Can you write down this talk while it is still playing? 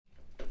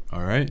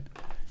All right.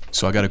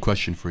 So I got a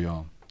question for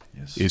y'all.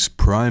 Yes. Is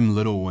prime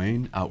Lil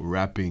Wayne out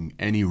rapping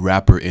any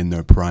rapper in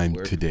their prime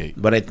today?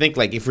 But I think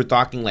like if we're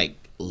talking like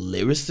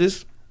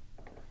lyricists,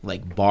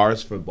 like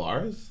bars for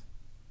bars,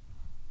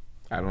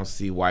 I don't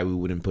see why we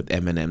wouldn't put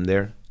Eminem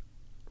there.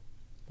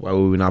 Why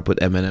would we not put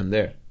Eminem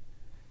there?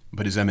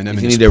 But is Eminem in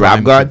Isn't his he the rap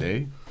prime god?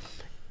 today?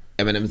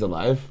 Eminem's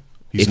alive.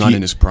 He's not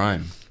in his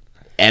prime.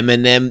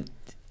 Eminem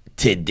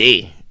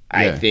today,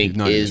 I Yeah, think, he's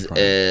not in his is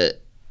prime.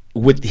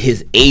 with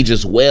his age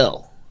as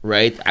well,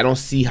 right? I don't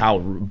see how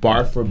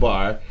bar for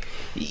bar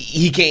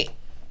he can't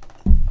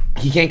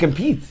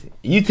compete.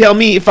 You tell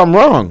me if I'm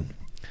wrong.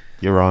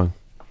 You're wrong.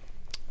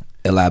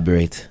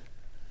 Elaborate.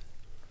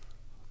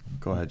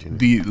 Go ahead, Junior.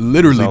 The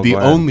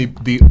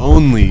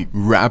only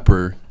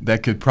rapper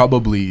that could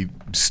probably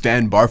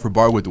stand bar for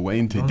bar with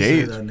Wayne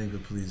today Don't say that,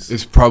 nigga, please.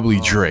 is probably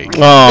Drake.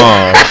 Oh,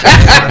 I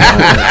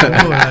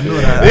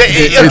know that.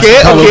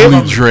 It's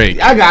probably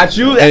Drake. I got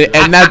you.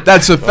 And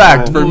that's a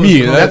fact for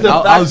me. That's a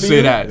fact I'll for say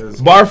you?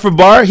 that. Bar for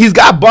bar, he's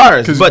got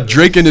bars. Because But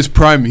Drake in his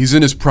prime, he's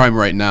in his prime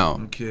right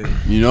now. Okay.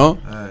 You know?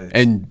 Alright.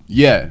 And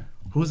yeah,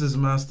 Who's his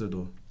master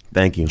though?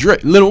 thank you.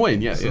 Drake, Lil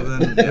Wayne, yeah. So yeah.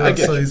 then, I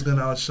get so you. he's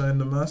gonna outshine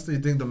the master. You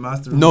think the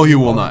master? No, he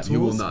will all the not. He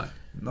will tools? not.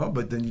 No,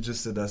 but then you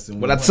just said that's the.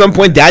 But at some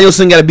point,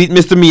 Danielson got to beat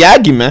Mr.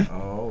 Miyagi, man.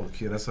 Oh,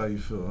 okay, that's how you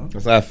feel, huh?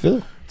 That's how I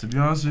feel. To be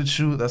honest with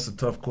you, that's a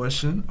tough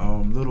question.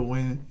 Lil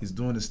Wayne, he's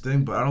doing his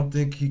thing, but I don't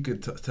think he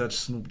could touch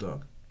Snoop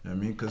Dogg. You know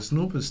what I mean, because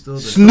Snoop is still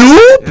the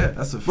Snoop? Yeah,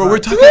 that's a fact. Bro, we're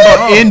talking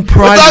about in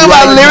prime. We're talking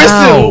about right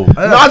lyricism,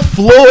 now. not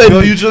flowing. Yo,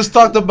 you just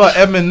talked about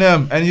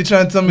Eminem, and you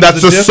trying to tell me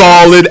That's there's a difference?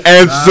 solid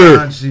answer.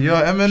 Nah, G, yo,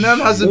 Eminem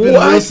hasn't been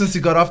What? real since he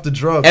got off the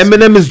drugs.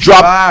 Eminem has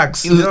dropped.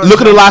 Facts. Yo,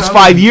 Look at the last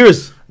 5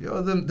 years. Yo,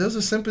 there's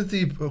a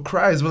sympathy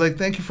cries. We're like,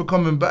 thank you for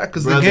coming back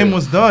because the Brother, game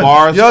was done.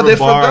 bars Yo, for they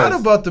bars. forgot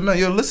about the man.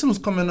 Yo, listen what's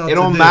coming out It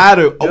don't today.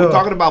 matter. Are Yo, we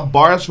talking about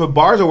bars for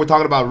bars or we're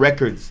talking about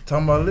records?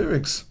 talking about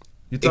lyrics.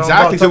 You talking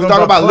Exactly. So we're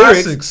talking about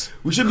lyrics.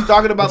 We should be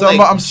talking about talking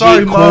like about, I'm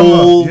sorry, J. mama.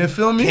 Cole, You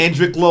feel me?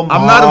 Kendrick Lamar.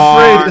 I'm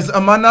not afraid.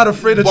 Am I not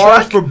afraid of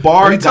Bars track? for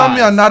bar Are you telling me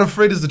guys. I'm not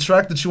afraid is the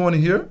track that you want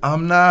to hear?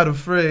 I'm not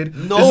afraid.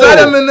 No. Is that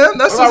Eminem? That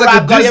What sounds about like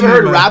Rap a God? You Disney ever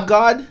heard man. Rap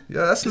God?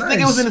 Yeah, that's This nice.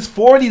 nigga was in his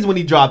 40s when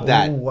he dropped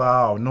that. Oh,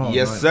 wow. No.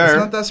 Yes, man. sir. It's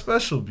not that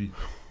special, B.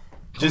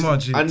 Just Come on,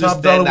 G. Top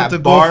understand dollar that with the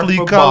bar gold flea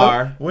for collar.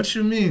 bar. What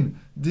you mean?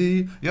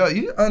 Yo,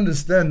 you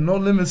understand No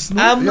Limit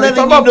Snoop. I'm Yo, letting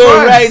talking you about know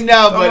primes. right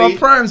now, Talking buddy. about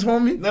primes,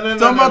 homie. No, no, no, Talking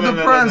no, about no, the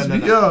no, primes, no,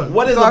 no, B. no. Yo,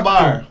 What is a talk to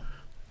bar? him.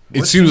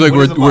 It seems like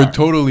what is a we're bar?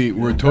 totally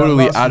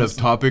lost out of this.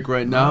 topic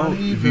right now. Not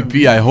even,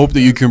 VP, I hope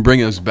that you can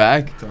bring us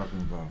back.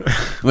 Talking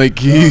about.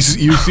 Like you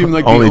seem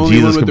like Only the only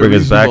Jesus one can with a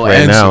bring us back reasonable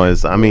right now. answer.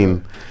 Is I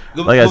mean,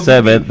 But- like I but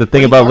said, man. The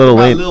thing when about you Lil talk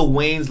Wayne. Lil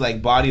Wayne's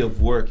like body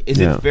of work, is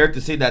Yeah. it fair to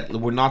say that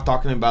we're not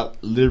talking about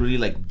literally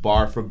like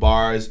bar for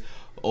bars?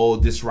 Oh,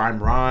 this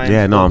rhymes.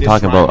 Yeah, no, Oh, I'm this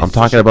talking rhyme about. is I'm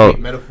such talking a about.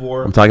 great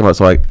metaphor. I'm talking about.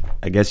 So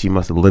I guess you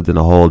must have lived in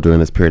a hole during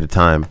this period of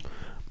time.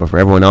 But for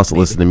everyone else to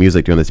listen to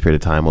music during this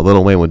period of time, what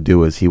Lil Wayne would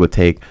do is he would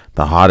take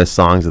the hottest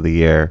songs of the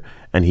year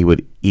and he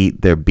would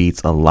eat their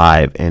beats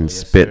alive and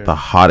spit sir. the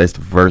hottest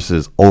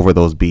verses over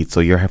those beats. So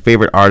your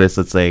favorite artist,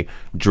 let's say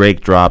Drake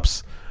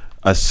drops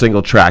a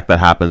single track that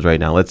happens right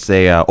now. Let's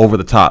say Over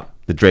the Top,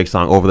 the Drake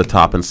song Over the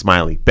Top and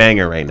Smiley.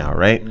 Banger right now,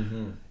 right?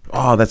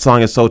 Oh, that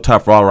song is so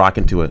tough. We're all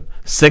rocking to it.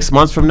 6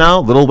 months from now,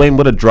 Lil Wayne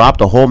would have dropped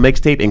a whole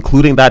mixtape,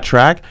 including that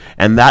track,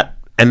 and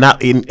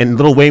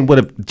Lil Wayne would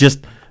have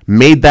just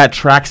made that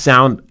track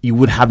sound. You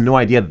would have no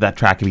idea that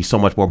track could be so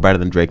much more better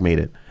than Drake made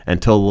it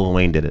until Lil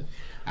Wayne did it.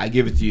 I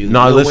give it to you.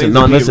 No, Lil listen, Wayne's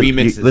no, the king of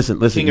listen,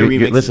 remixes. listen, King of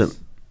remixes. listen.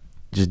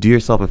 Just do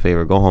yourself a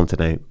favor. Go home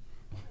tonight.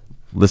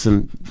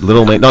 Listen,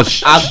 Lil Wayne. No,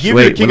 I'll give you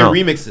wait, the king no, of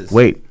remixes.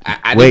 Wait,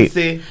 I wait,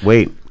 didn't say.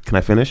 wait. Can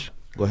I finish?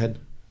 Go ahead.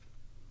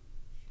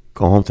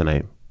 Go home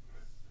tonight.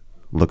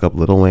 Look up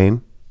Lil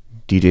Wayne,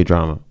 DJ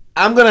Drama.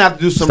 I'm gonna have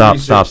to do some Stop,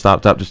 research.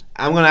 stop. Just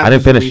I'm gonna have I to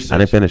didn't do some finish. research. I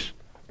didn't finish.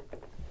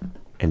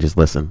 And just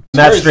listen.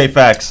 That's straight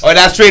facts. Oh,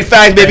 that's straight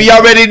fact, baby. Y'all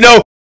already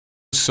know.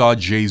 Saw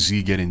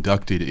Jay-Z get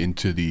inducted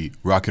into the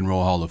Rock and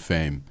Roll Hall of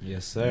Fame,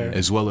 Yes, sir.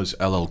 as well as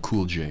LL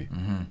Cool J.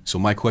 So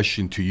my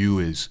question to you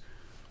is,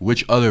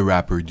 which other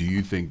rapper do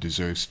you think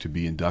deserves to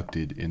be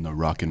inducted in the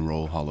Rock and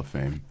Roll Hall of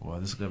Fame? Well,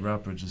 this good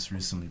rapper just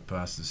recently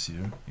passed this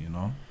year, you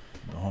know.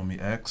 The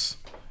homie X,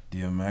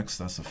 DMX,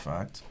 that's a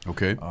fact.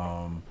 Okay.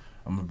 I'm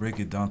gonna break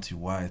it down to you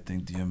why I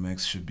think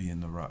DMX should be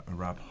in the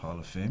rap Hall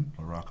of Fame,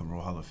 or Rock and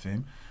Roll Hall of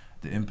Fame.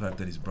 The impact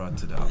that he's brought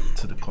to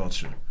the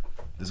culture.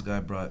 This guy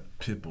brought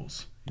pit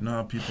bulls. You know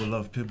how people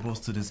love pit bulls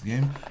to this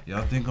game?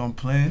 Y'all think I'm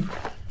playing?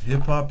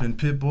 Hip hop and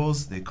pit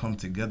bulls, they come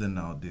together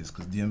nowadays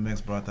because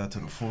DMX brought that to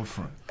the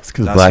forefront. It's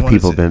because black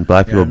people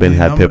been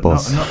had pit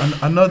bulls.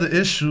 Another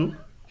issue,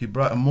 he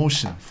brought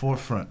emotion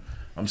forefront.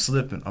 I'm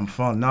slipping, I'm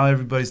falling. Now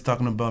everybody's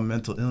talking about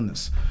mental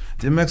illness.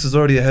 DMX is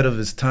already ahead of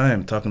his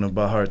time talking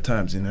about hard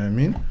times, you know what I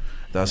mean?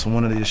 That's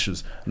one of the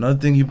issues. Another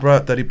thing he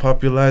brought that he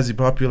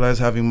popularized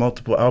having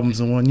multiple albums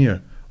in 1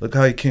 year. Look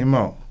how he came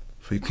out.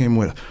 He came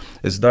with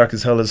It's Dark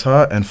as Hell is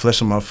Hot and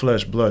Flesh of My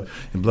Flesh, Blood,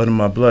 and Blood of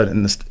My Blood.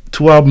 And it's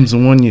 2 albums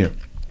in 1 year.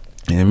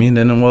 You know what I mean?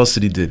 Then what else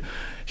did he did?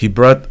 He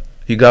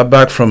He got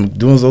back from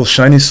doing those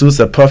shiny suits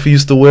that Puffy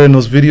used to wear in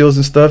those videos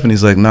and stuff, and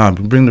he's like, nah,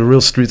 bring the real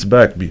streets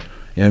back, B. You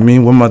know what I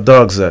mean? Where my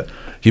dogs at?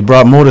 He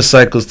brought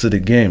motorcycles to the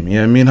game. You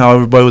know what I mean? How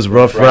everybody was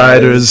Rough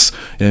Riders. You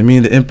know what I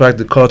mean? The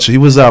impact of culture. He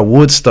was at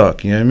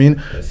Woodstock. You know what I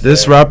mean? Yes,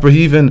 this rapper,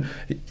 he even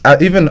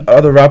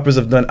other rappers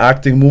have done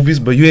acting movies,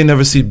 but you ain't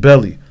never see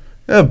Belly.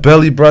 Yeah,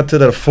 Belly brought to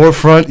the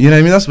forefront. You know what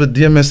I mean? That's what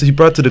DMX said. He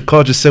brought to the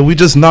culture. Said we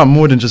just not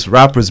more than just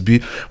rappers.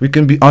 B. We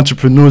can be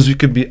entrepreneurs. We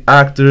could be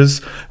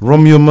actors.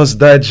 Romeo Must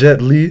Die,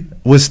 Jet Li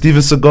with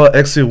Steven Seagal,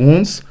 Exit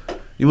Wounds.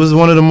 He was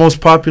one of the most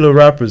popular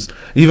rappers.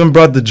 He even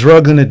brought the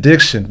drug and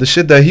addiction, the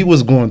shit that he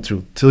was going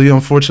through, till he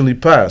unfortunately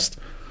passed.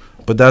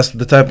 But that's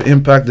the type of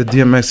impact that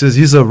DMX is.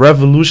 He's a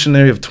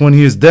revolutionary of 20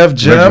 years. Def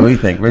Jam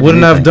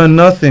wouldn't have done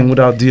nothing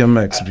without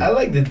DMX. I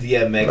like the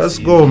DMX. Let's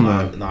go,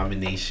 man.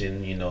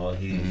 Nomination. You know,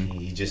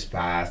 he just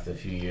passed a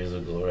few years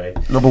ago, right?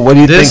 No, but what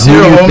do you think?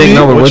 Who do you think?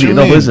 No, but what do you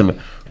know? Listen,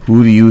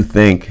 who do you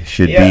think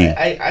should be?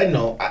 I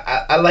know.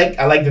 I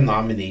like the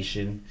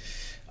nomination.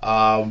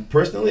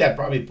 Personally, I'd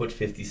probably put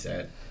 50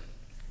 Cent.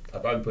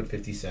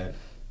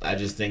 I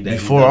just think that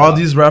before all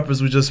these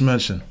rappers we just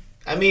mentioned.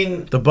 I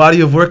mean, the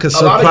body of work has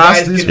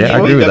surpassed these people. I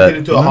agree with that.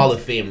 Into a Hall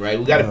of Fame, right?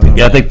 We got to pick.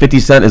 Yeah, I think 50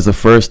 Cent is the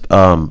first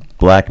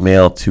black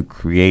male to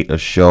create a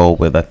show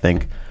with, I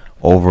think,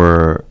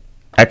 over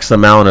X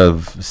amount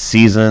of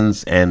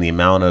seasons and the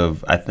amount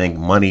of, I think,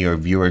 money or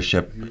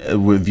viewership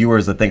with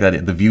viewers. I think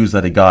that the views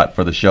that he got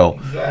for the show,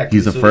 exactly.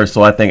 He's the first.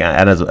 So I think,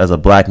 and as a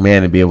black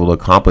man, to be able to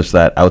accomplish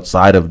that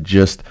outside of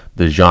just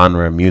the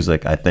genre of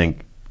music, I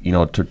think, you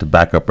know, to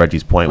back up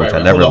Reggie's point, which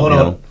I never. Hold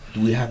on.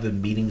 Do we have the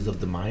meetings of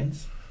the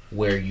minds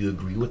where you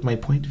agree with my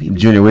point, VB?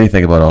 Junior, what do you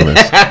think about all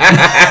this?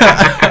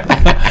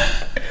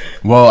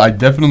 Well, I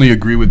definitely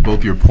agree with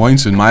both your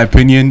points. In my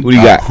opinion, what do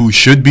you got? Who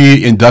should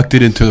be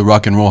inducted into the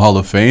Rock and Roll Hall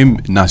of Fame,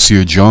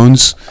 Nasir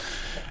Jones.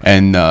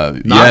 And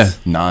Nas.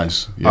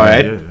 Yeah, all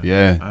right.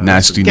 Yeah,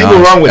 Nasty Can't Nas,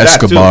 go wrong with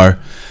Escobar. That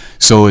too.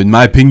 So in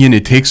my opinion,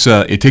 it takes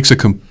a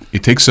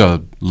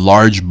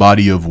large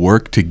body of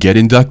work to get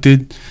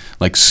inducted.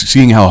 Like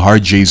seeing how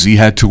hard Jay-Z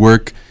had to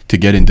work to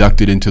get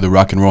inducted into the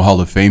Rock and Roll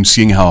Hall of Fame,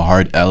 seeing how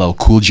hard LL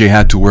Cool J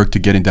had to work to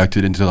get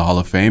inducted into the Hall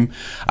of Fame,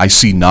 I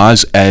see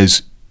Nas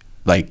as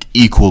like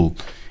equal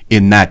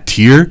in that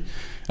tier.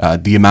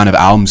 The amount of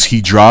albums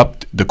he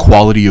dropped, the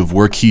quality of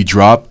work he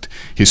dropped.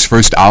 His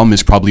first album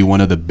is probably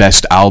one of the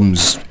best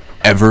albums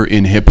ever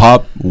in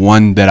hip-hop,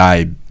 one that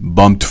I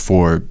bumped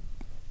for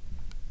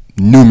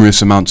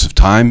numerous amounts of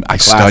time. I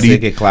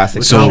studied. A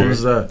classic. So what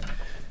was that?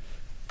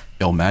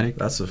 Illmatic.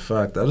 That's a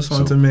fact. I just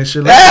wanted to make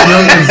sure let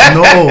youngins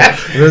know.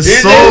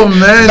 There's so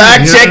many.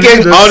 Fact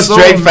checking on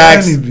straight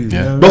facts.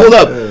 Yeah. But hold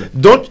up.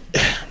 Don't.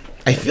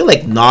 I feel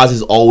like Nas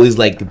is always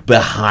like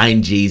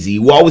behind Jay-Z.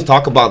 We always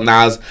talk about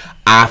Nas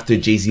after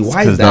Jay-Z.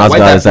 Why is that? Nas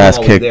got his ass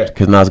kicked.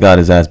 Because Nas got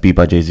his ass beat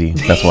by Jay-Z.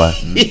 That's why.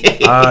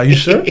 You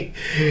sure? Right?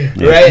 Is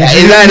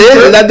that it?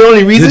 Is that the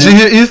only reason? Did you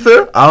hear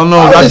Ether? I don't know.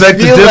 I beg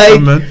to differ,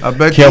 man. I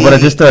beg to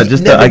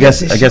differ. But I guess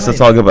that's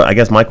all good. But I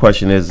guess my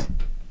question is,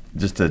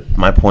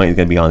 my point is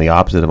going to be on the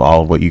opposite of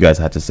all of what you guys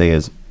had to say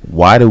is,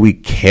 why do we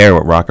care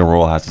what rock and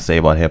roll has to say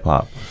about hip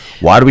hop?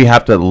 Why do we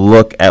have to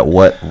look at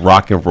what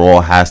rock and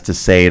roll has to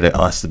say to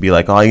us to be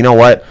like, oh, you know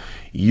what?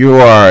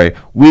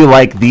 We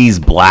like these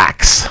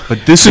blacks.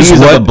 But these are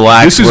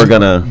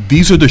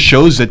the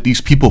shows that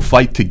these people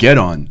fight to get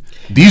on.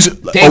 These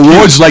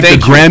awards like the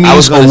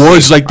Grammys,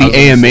 awards like the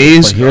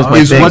AMAs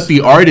is what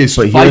the artists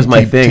fight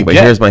to get. But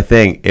here's my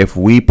thing. If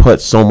we put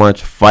so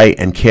much fight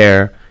and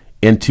care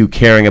into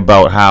caring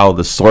about how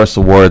the Source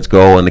Awards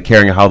go and the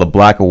caring how the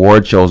Black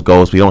Award shows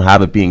goes, we don't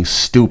have it being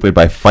stupid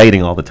by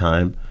fighting all the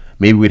time.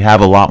 Maybe we'd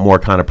have a lot more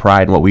kind of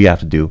pride in what we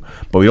have to do,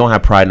 but we don't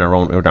have pride in our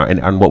own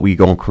in what we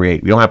go and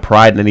create. We don't have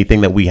pride in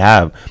anything that we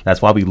have.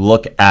 That's why we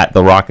look at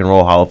the Rock and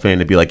Roll Hall of Fame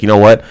to be like, you know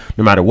what?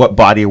 No matter what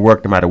body of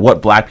work, no matter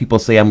what black people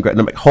say, I'm great.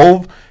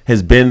 Hov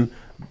has been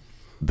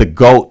the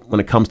GOAT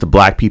when it comes to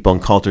black people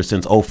and culture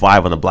since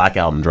 2005 when the Black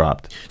Album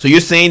dropped. So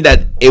you're saying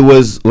that it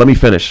was Let me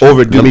finish.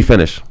 Overdue. Let me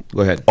finish.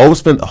 Go ahead.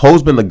 Hov's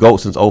been the GOAT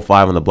since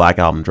 2005 when the Black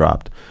Album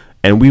dropped.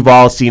 And we've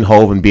all seen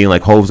Hov and being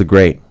like, Hov's a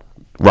great.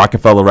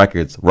 Rockefeller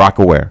Records,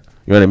 Rockaware.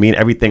 You know what I mean?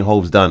 Everything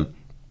Hov's done.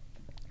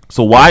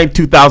 So why in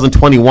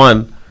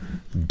 2021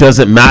 does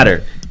it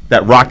matter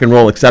that rock and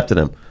roll accepted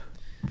him?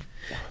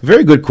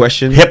 Very good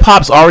question. Hip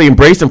hop's already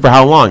embraced him for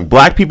how long?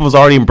 Black people has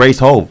already embraced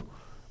Hov.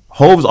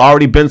 Hov's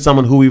already been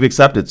someone who we've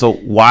accepted. So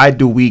why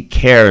do we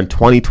care in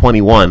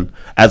 2021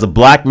 as a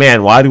black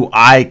man? Why do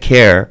I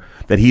care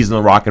that he's in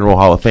the Rock and Roll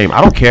Hall of Fame?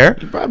 I don't care.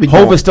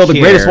 Hov is still the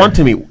greatest one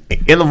to me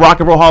in the Rock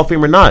and Roll Hall of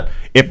Fame or not.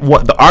 If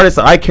what the artist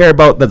that I care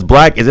about that's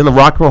black is in the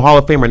Rock and Roll Hall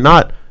of Fame or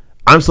not,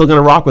 I'm still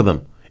gonna rock with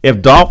him.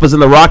 If Dolph is in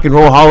the Rock and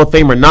Roll Hall of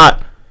Fame or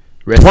not,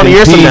 20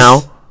 years from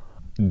now,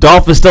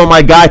 Dolph is still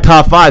my guy,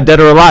 top 5,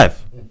 dead or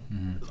alive.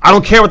 I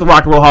don't care what the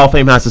Rock and Roll Hall of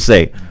Fame has to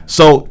say.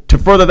 So to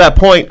further that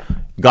point,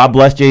 God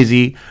bless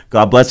Jay-Z.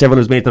 God bless everyone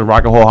who's made it to the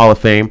Rock and Roll Hall of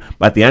Fame.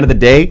 But at the end of the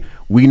day,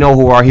 we know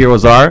who our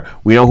heroes are.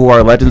 We know who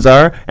our legends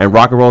are. And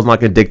rock and roll is not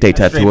going to dictate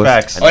that to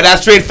us. Oh,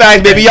 that's straight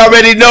facts, baby. Y'all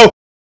already know.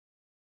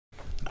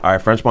 All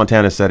right, French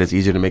Montana said it's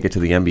easier to make it to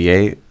the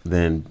NBA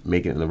than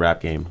make it in the rap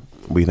game.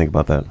 What do you think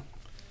about that?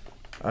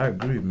 I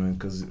agree, man,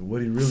 because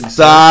what he really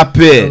Stop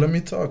said, it. Yo, let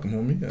me talk, homie.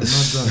 I'm not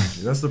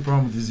done. That's the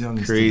problem with these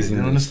youngsters. Crazy. They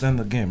don't understand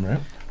the game, right?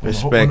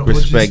 Respect, When OGs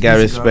respect. Gotta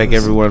speaks, respect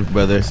listen. everyone,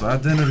 brother. So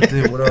at the end of the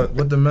day,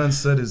 what the man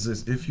said is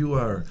this: if you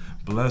are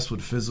blessed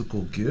with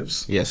physical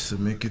gifts, Yes. to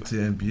make it to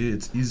NBA,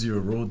 it's easier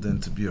road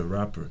than to be a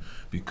rapper.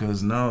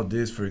 Because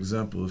nowadays, for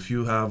example, if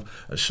you have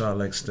a shot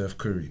like Steph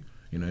Curry,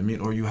 you know what I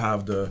mean, or you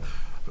have the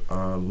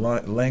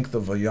length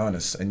of a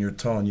Giannis and you're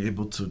tall and you're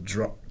able to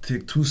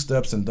take 2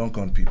 steps and dunk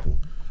on people.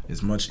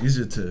 It's much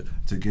easier to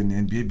get in the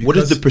NBA. What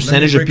is the Because-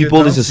 percentage let of me break it people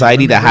in down to you. society Let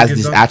me that break has it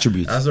these down.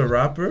 attributes? As a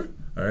rapper,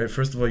 all right,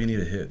 first of all, you need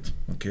a hit,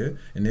 okay?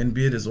 In the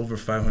NBA, there's over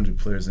 500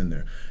 players in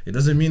there. It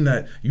doesn't mean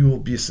that you will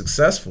be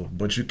successful,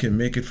 but you can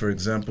make it, for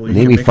example. You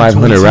Name can me make it to a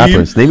 500 team.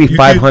 rappers. Name me You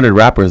 500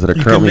 rappers that are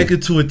You currently. can make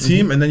it to a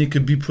team, and then you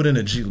could be put in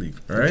a G League,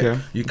 all right? Okay.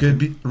 You could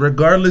be,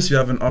 regardless, you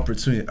have an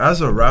opportunity.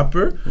 As a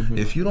rapper,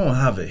 if you don't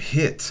have a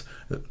hit,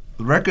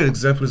 record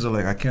executives are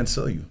like, I can't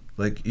sell you.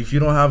 Like, if you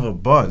don't have a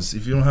buzz,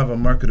 if you don't have a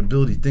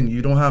marketability thing,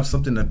 you don't have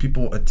something that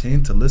people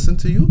attain to listen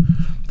to you,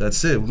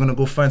 that's it. We're going to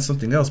go find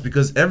something else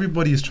because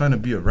everybody is trying to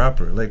be a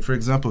rapper. Like, for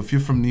example, if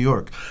you're from New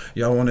York,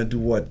 y'all want to do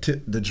what?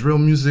 The drill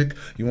music,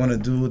 you want to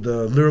do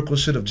the lyrical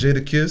shit of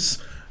Jada Kiss.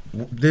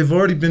 They've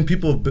already been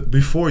people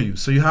before you,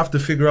 so you have to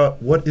figure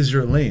out what is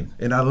your lane.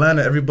 In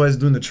Atlanta, everybody's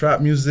doing the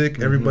trap music,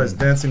 everybody's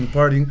dancing,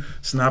 partying,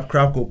 snap,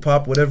 crackle,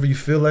 pop, whatever you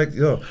feel like.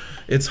 Yo,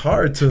 it's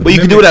hard to. But you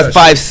can do it mimic at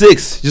that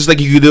 5'6", just like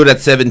you could do it at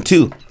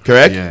 7'2",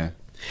 correct? Yeah. shit.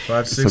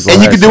 5, 6, So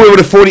And you Right, could do it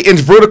with a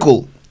 40-inch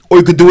vertical, or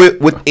you could do it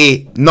with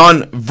a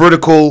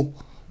non-vertical,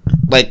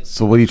 like.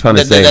 So what are you trying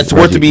to That- say? that's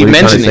worth to be What are you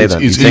trying mentioning. say then?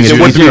 It's You saying easier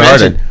it's to easier be or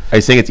harder? mentioned. Are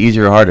you saying it's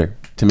easier or harder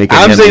to make it?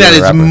 I'm in saying NBA that as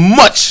a it's rapper?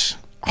 much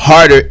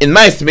harder, in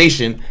my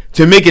estimation,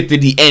 to make it to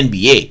the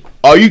NBA.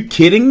 Are you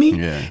kidding me?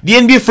 Yeah. The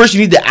NBA first, you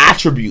need the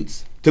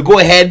attributes to go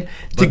ahead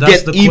to But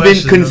that's get the even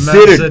question. The man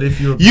considered. said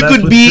if you're You blessed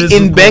could with be in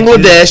physical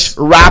Bangladesh gifts,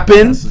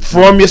 rapping that's the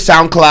from your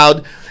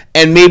SoundCloud,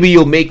 and maybe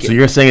you'll make it. So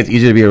you're saying it's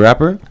easier to be a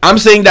rapper? I'm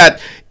saying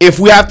that if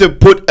we have to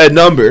put a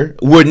number,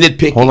 we're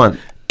nitpicking. Hold on.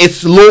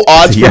 It's low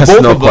odds Yes, for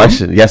both no of them.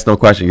 question. Yes, no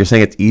question. You're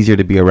saying it's easier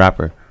to be a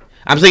rapper.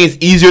 I'm saying it's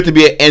easier to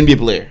be an NBA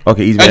player.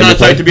 Okay, easier to be No, an NBA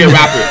sorry, player. to be a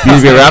rapper. Easier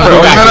to be a rapper? Go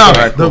Okay,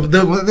 back. No,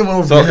 they went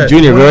over So your head.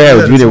 Junior, They go went ahead. over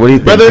your Junior, what do you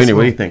think? Brothers, Junior,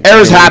 what do you think?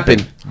 Errors Junior, what do you happen.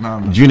 think? Nah,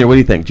 man. Junior, what do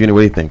you think? Junior, what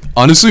do you think?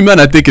 Honestly, man,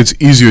 I think it's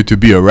easier to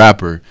be a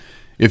rapper.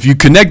 If you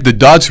connect the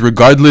dots,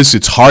 regardless,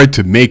 it's hard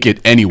to make it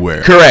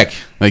anywhere. Correct.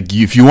 Like,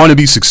 if you want to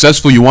be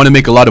successful, you want to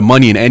make a lot of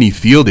money in any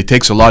field, it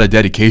takes a lot of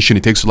dedication,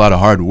 it takes a lot of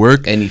hard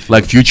work. Any field.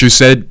 Like Future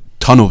said,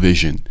 tunnel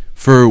vision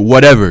for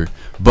whatever.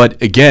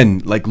 But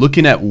again, like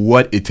looking at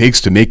what it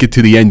takes to make it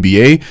to the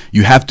NBA,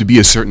 you have to be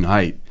a certain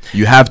height.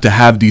 You have to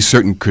have these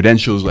certain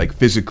credentials, like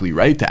physically,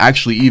 right? To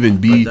actually even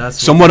be But that's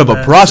what somewhat the of a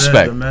man prospect.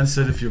 said. The man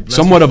said if you're blessed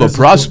Somewhat with of a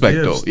physical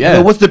prospect, gifts, though. Yeah.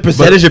 But what's the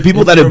percentage of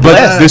people that are you're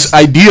blessed? This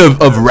idea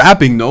of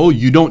rapping, though,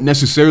 you don't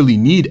necessarily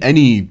need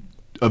any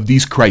of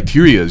these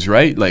criterias,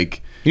 right?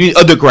 Like, You need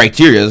other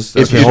criterias.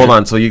 Okay, hold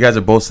on. So you guys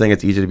are both saying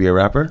it's easier to be a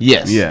rapper?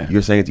 Yes. yeah.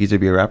 You're saying it's easier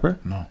to be a rapper?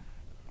 No.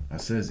 I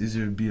said it's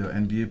easier to be an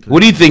NBA player. What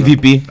do you think,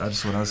 VP?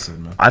 That's what I said,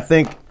 man. I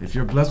think If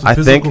you're blessed I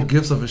with physical think-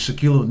 gifts of a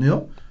Shaquille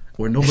O'Neal,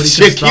 where nobody can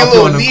Shaquille stop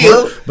you on the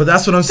O'Neal? court, but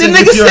that's what I'm The saying.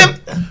 nigga If you're, said-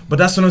 but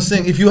that's what I'm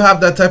saying. If you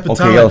have that type of Okay,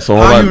 talent, yo, so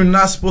hold how on. you're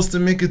not supposed to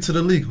make it to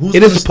the league? Who's It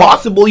gonna is stop-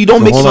 possible you don't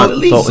so make hold so on. the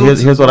league. So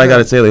here's what I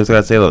gotta say. Here's what I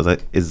gotta say though.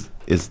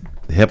 Is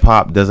hip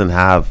hop doesn't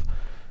have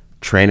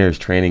trainers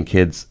training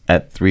kids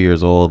at 3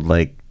 years old.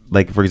 Like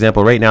for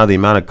example, right now the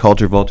amount of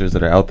culture vultures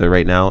that are out there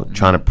right now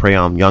trying to prey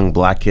on young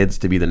black kids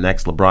to be the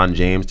next LeBron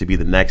James, to be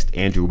the next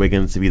Andrew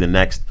Wiggins, to be the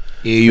next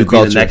AU to be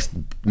culture.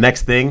 the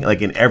next thing.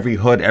 Like in every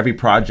hood, every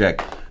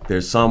project,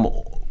 there's some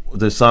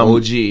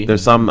OG.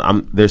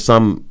 there's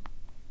some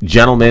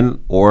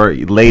gentleman or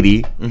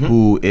lady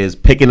who is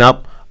picking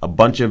up a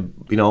bunch of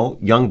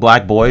young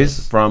black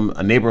boys from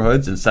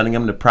neighborhoods and sending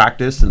them to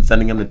practice and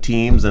sending them to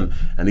teams, and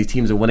these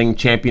teams are winning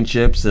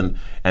championships, and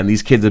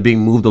these kids are being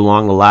moved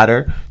along the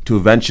ladder to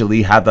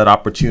eventually have that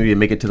opportunity to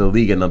make it to the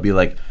league, and they'll be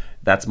like,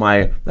 that's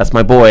my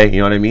boy, you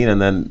know what I mean?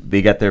 And then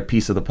they get their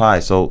piece of the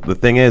pie. So the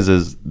thing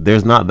is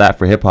there's not that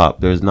for hip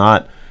hop. There's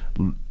not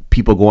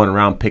people going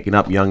around picking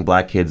up young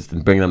black kids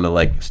and bringing them to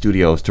like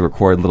studios to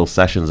record little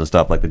sessions and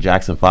stuff like the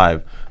Jackson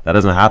 5. That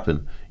doesn't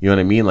happen. You know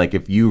what I mean? Like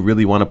if you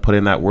really want to put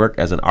in that work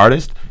as an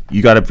artist,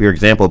 you got to, for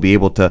example, be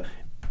able to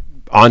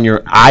on your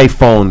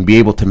iPhone be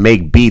able to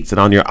make beats, and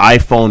on your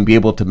iPhone be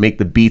able to make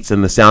the beats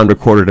and the sound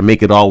recorder to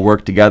make it all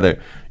work together.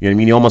 You know what I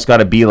mean? You almost got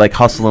to be like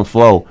Hustle and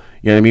Flow.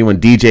 You know what I mean? When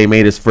DJ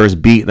made his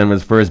first beat, then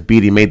his first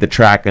beat, he made the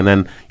track, and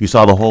then you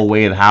saw the whole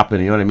way it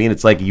happened. You know what I mean?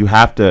 It's like you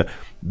have to.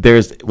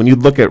 When you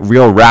look at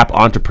real rap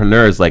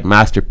entrepreneurs like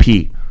Master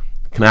P,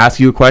 can I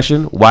ask you a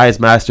question? Why does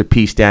Master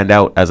P stand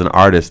out as an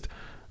artist?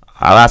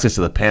 I'll ask this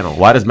to the panel.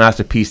 Why does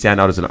Master P stand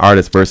out as an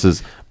artist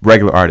versus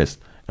regular artist?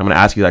 I'm going to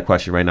ask you that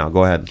question right now.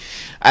 Go ahead.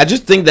 I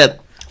just think that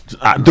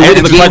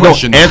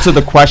Answer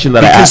the question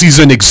that I because asked. he's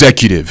an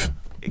executive.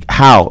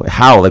 How?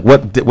 Like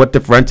what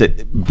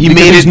differentiates? he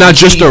made he's it. not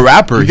just a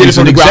rapper, He did he's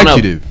it from an the ground up.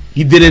 executive.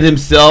 He did it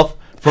himself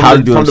How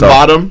to do from the himself.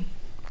 bottom.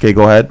 Okay,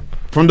 go ahead.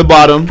 From the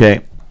bottom.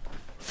 Okay.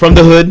 From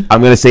the hood.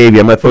 I'm gonna save you.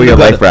 I'm gonna throw From you a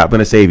the life gutter. rap. I'm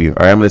gonna save you.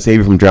 All right, I'm gonna save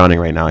you from drowning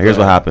right now. Here's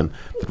what happened.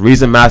 The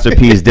reason Master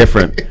P is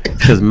different is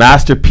because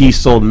Master P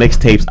sold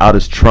mixtapes out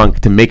his trunk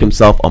to make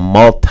himself a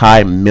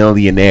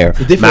multi-millionaire. It's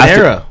a different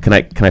era. Can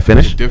I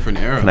finish? Different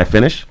era. Can I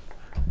finish?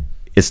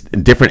 It's a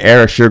different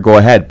era, sure, go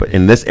ahead. But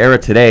in this era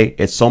today,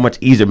 it's so much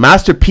easier.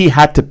 Master P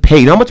had to pay.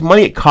 You know how much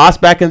money it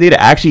cost back in the day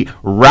to actually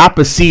rap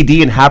a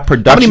CD and have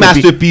production? How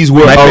many Master P's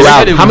were Can I around?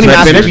 finish? How many Can I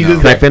Master finish? P's is Can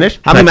I there? finish?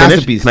 How Can many I finish?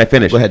 masterpieces? Can I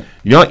finish? Go ahead.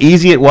 You know how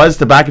easy it was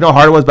to back, you know how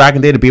hard it was back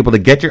in the day to be able to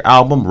get your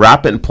album,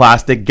 wrap it in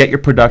plastic, get your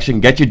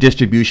production, get your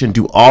distribution,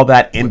 do all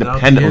that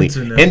independently.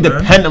 internet,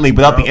 Independently, man.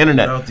 without the Without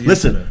internet. the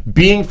Listen, internet.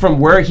 being from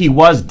where he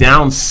was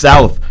down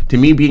south to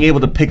me being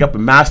able to pick up a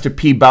Master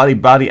P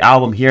Body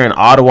album here in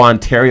Ottawa,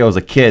 Ontario as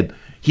a kid,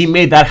 he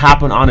made that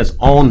happen on his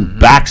own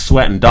back,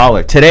 sweat, and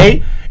dollar.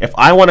 Today, if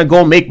I want to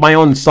go make my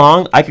own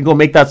song, I can go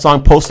make that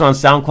song, post it on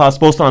SoundCloud,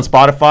 post it on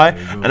Spotify,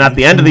 and at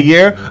the end of the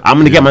year, I'm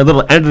going to get my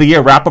little end of the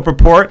year wrap-up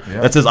report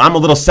that says I'm a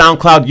little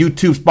SoundCloud,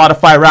 YouTube,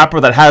 Spotify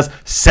rapper that has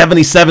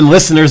 77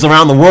 listeners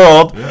around the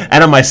world,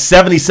 and of my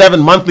 77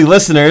 monthly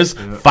listeners,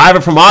 5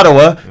 are from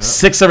Ottawa,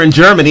 6 are in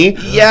Germany,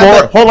 Yeah,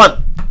 4, hold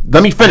on,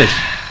 let me finish.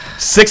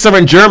 6 are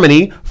in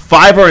Germany,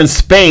 5 are in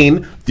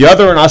Spain, the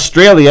other in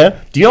Australia.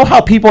 Do you know how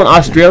people in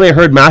Australia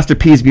heard Master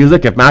P's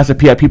music? If Master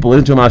P had people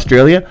listen to him in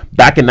Australia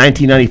back in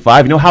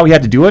 1995, you know how he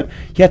had to do it?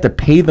 He had to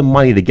pay the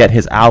money to get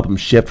his album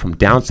shipped from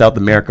down South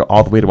America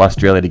all the way to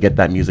Australia to get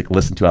that music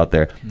listened to out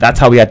there. That's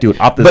how he had to do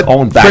it off his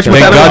own back. Fresh and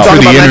Montana God was for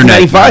talking the about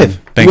internet, 1995.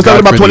 man. Thank We're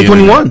talking God about for the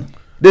 2021.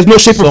 There's no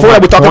shit So before my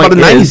that. We're talking about the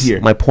point 90s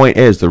here. My point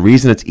is, the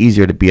reason it's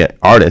easier to be an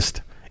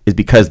artist is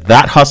because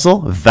that hustle,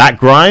 that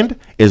grind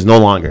is no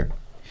longer.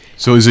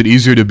 So is it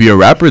easier to be a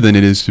rapper than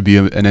it is to be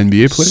an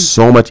NBA player?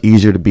 So much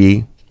easier to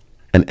be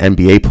an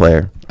NBA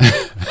player.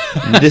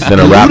 This than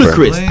a rapper.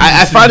 ludicrous.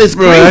 I find this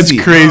Bro, crazy.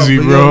 that's crazy,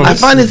 bro. I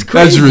find this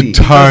crazy. That's retarded,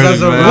 Because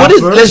as a man. What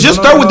is? rapper- Let's just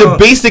No, start no, with no, the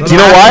basic no, no.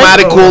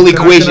 mathematical Can I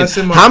equation.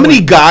 say my How many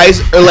point?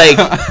 guys are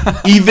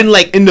like, even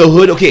like in the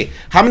hood? Okay,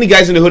 how many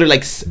guys in the hood are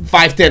like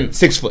 5'10",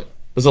 6 foot?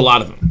 There's a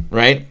lot of them,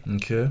 right?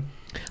 Okay.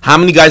 How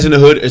many guys in the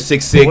hood are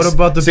 6'6", What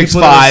about the 6'5"?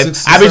 people that are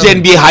 6'7"? Average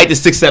NBA height is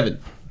 6'7",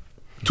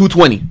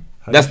 220.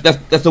 That's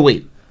the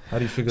weight. How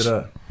do you figure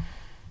that?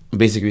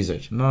 Basic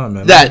research. No,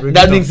 man. That break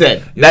it being down.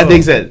 said, Yo, that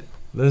being said,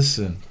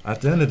 Listen, at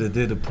the end of the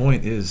day, the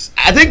point is.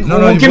 I think No,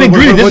 we no, can what-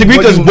 agree to what- disagree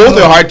what because you- both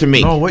no, are hard to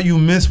make. No, what you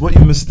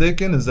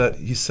mistaken is that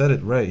he said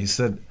it right. He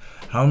said,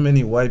 how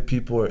many white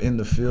people are in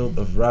the field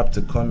of rap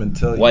to come and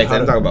tell you Whites, how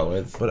I'm to- talking about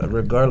whites. But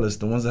regardless,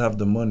 the ones that have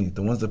the money,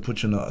 the ones that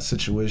put you in a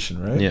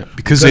situation, right? Yeah.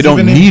 Because they don't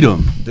even if- need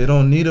them. They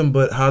don't need them,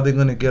 but how they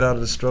gonna get out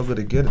of the struggle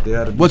to get it? They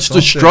had to. Do What's the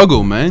something.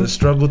 struggle, man? The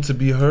struggle to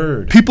be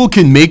heard. People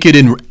can make it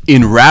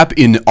in rap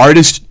in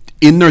artists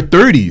in their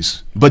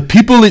 30s, but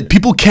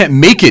people can't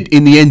make it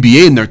in the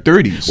NBA in their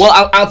 30s. Well,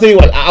 I'll tell you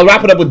what. I'll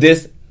wrap it up with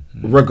this.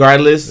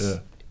 Regardless, Yeah.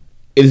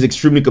 it is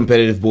extremely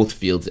competitive both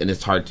fields, and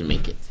it's hard to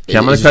make it. Okay,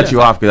 I'm going to cut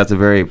you off because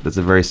that's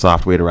a very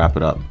soft way to wrap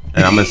it up.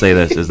 And I'm going to say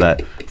this is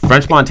that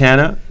French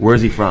Montana,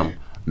 where's he from?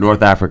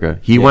 North Africa.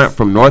 He went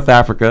from North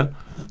Africa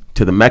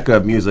to the Mecca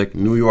of music,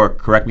 New York,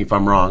 correct me if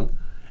I'm wrong,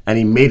 and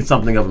he made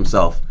something of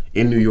himself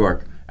in New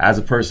York as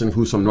a person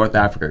who's from North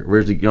Africa.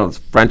 Originally, it's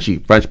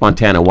French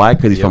Montana. Why?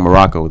 Because he's from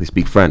Morocco. They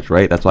speak French,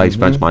 right? That's why he's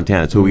French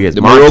Montana. That's who he is.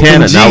 The Montana,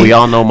 Moroccan now G. we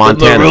all know The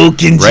Montana.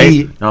 Moroccan G.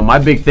 Right? Now, my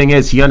big thing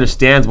is he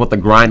understands what the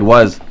grind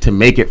was to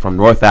make it from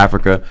North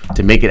Africa,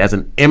 to make it as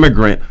an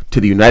immigrant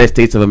to the United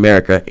States of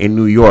America in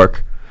New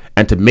York,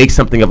 and to make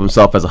something of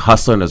himself as a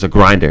hustler and as a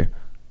grinder.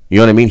 You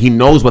know what I mean? He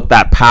knows what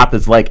that path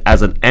is like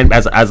as an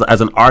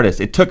artist.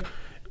 It took,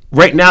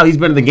 right now, he's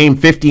been in the game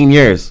 15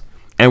 years.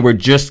 And we're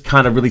just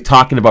kind of really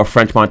talking about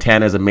French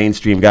Montana as a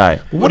mainstream guy.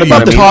 What are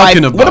about you the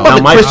talking What about? about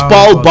the Now, Chris my-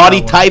 Paul I body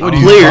don't know type what are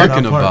you player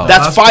talking about?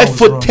 that's Last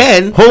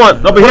 5'10"? Hold on.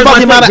 No, but What here's about my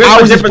the amount of here's my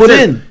hours he's difference put is-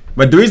 in?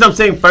 But the reason I'm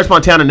saying French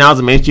Montana now is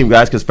a mainstream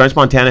guy is because French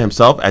Montana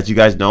himself, as you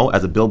guys know,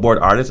 as a Billboard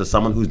artist, as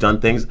someone who's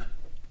done things,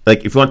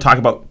 like if you want to talk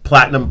about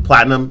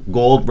platinum,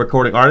 gold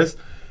recording artists,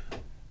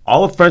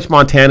 all of French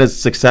Montana's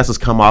success has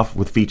come off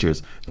with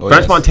features. French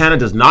yes. Montana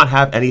does not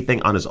have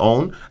anything on his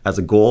own as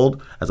a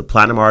gold, as a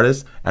platinum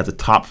artist, as a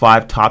top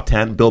 5, top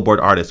 10 Billboard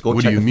artist. Go What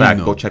do check you the mean, facts.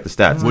 though? Go check the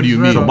stats. What do you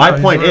He's mean? So right my on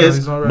that. point He's right on is,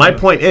 that. He's all right my on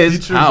that. point is,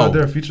 Features How? are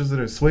there. Features are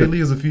there. Sway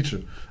Lee is a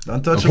feature.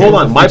 Untouchable. hold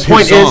on. My It's his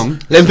point song.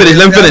 is, Let him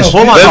finish.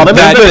 Hold on, Let let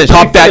me him finish. finish.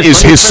 Top that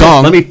is his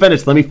song. Let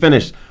me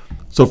finish.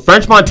 So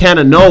French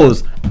Montana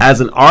knows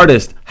as an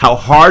artist how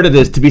hard it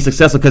is to be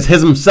successful because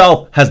his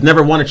himself has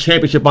never won a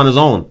championship on his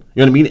own.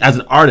 You know what I mean? As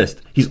an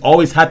artist, he's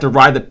always had to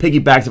ride the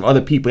piggybacks of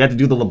other people. He had to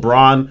do the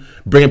LeBron,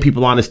 bringing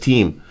people on his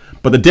team.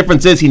 But the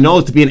difference is he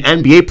knows to be an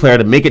NBA player,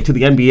 to make it to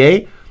the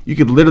NBA, you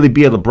could literally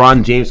be a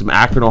LeBron James from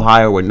Akron,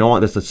 Ohio, where no one,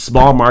 there's a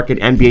small market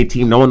NBA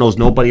team, no one knows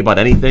nobody about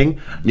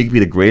anything, and you could be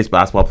the greatest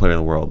basketball player in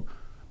the world.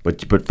 But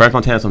French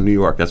Montana's from New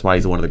York. That's why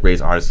he's one of the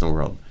greatest artists in the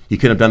world. He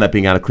couldn't have done that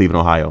being out of Cleveland,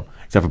 Ohio,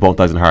 except for Bone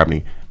Thugs and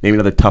Harmony. Name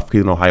another tough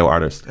Cleveland, Ohio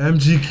artist.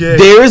 MGK.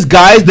 There's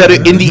guys that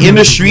are in the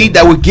industry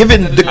that were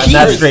given the keys.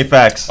 That's straight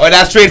facts. Oh,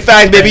 that's straight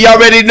facts, baby. Y'all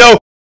already know.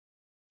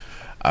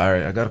 All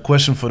right, I got a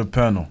question for the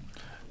panel.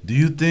 Do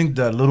you think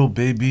that Lil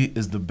Baby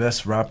is the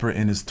best rapper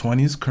in his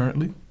 20s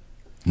currently?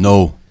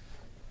 No.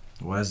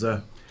 Why is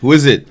that? Who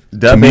is it?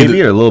 Da To me,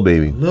 Baby or Lil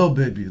Baby? Lil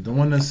Baby, the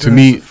one that's To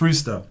me-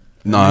 freestyle.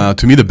 Nah,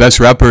 to me, the best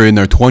rapper in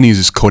their 20s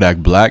is Kodak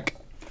Black.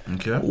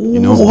 Okay. You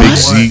know, What? Big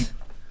Z.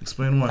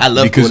 Explain why. I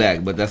love Because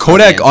Kodak, but that's not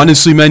Kodak, the answer.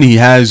 honestly, man, he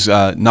has,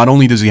 not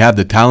only does he have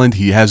the talent,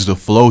 he has the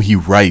flow, he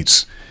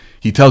writes.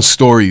 He tells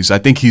stories. I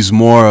think he's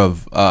more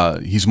of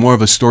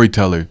a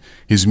storyteller.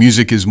 His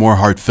music is more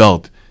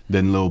heartfelt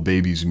than Lil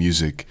Baby's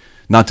music.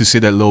 Not to say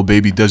that Lil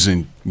Baby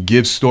doesn't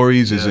give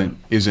stories,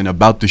 isn't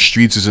about the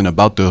streets, isn't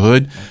about the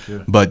hood,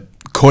 Okay. but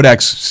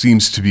Kodak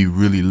seems to be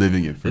really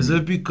living it for Is me.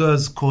 it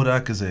because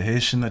Kodak is a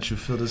Haitian that you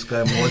feel this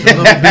guy more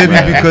than Lil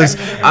Baby? Because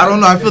I don't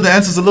know, I feel the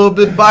answer's a little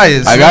bit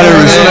biased. I gotta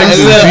respect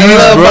the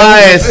beats, bro.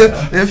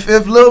 bias.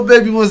 If Lil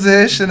Baby was a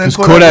Haitian and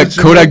Because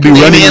Kodak be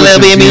was running Baby, with little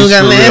the baby, you beats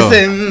gotta for real.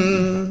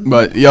 listen.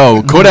 But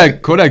yo,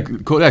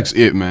 Kodak's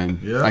it, man.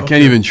 Yeah, I okay.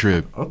 can't even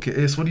trip. Okay,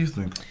 Ace, what do you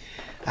think?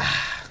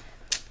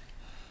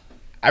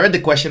 I read the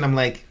question. I'm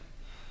like,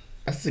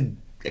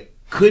 it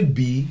could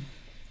be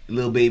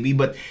Lil Baby,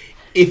 but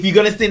if you're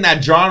gonna stay in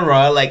that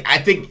genre, like I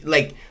think,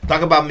 like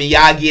talk about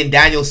Miyagi and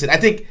Danielson, I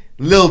think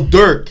Lil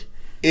Durk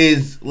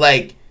is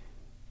like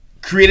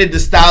created the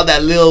style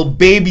that Lil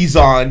Baby's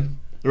on,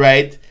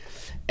 right?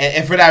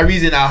 And for that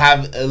reason, I'll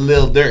have a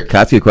Lil Durk. Can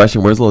I ask you a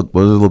question? Where's Lil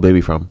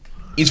Baby from?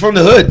 He's from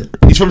the hood.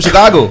 He's from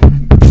Chicago.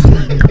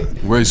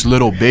 Where's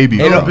Little Baby?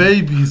 Hey, Lil no.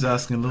 Baby, he's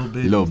asking Lil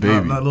Baby. Little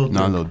Baby, Not Lil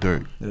not Durk. Lil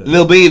Durk.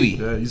 Lil Baby.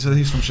 Yeah, he said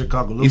he's from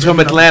Chicago. Lil He's Baby from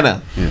not-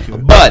 Atlanta. Okay.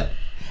 But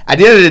at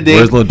the end of the day,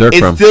 Where's Lil Durk it's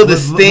from? still the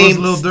Where's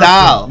same Lil Durk from?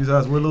 style. He's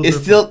asked, where Lil It's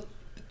Durk still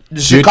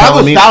the So you're Chicago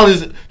telling me- style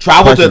is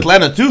travel to Question.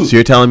 Atlanta too. So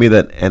you're telling me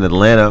that an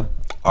Atlanta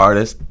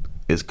artist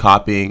is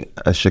copying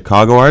a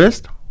Chicago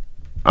artist?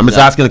 I'm just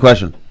Yeah. asking the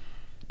question.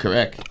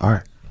 Correct. All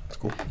right.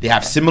 They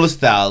have similar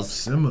styles.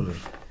 Similar.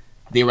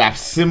 They rap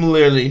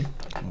similarly.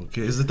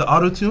 Okay, is it the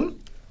auto tune?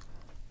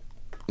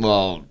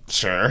 Well,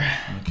 sure.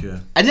 Okay.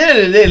 At the end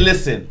of the day,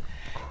 listen,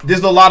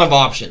 there's a lot of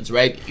options,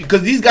 right?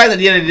 Because these guys at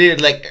the end of the day,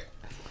 like,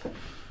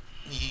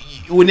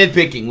 we're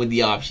nitpicking with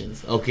the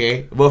options,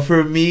 okay? But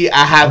for me,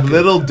 I have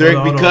Lil Durk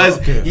Hold on, because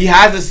okay. he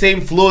has the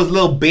same flow as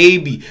Lil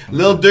Baby.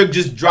 Lil Durk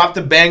just dropped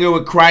a banger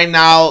with Cry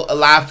Now, A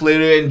Laugh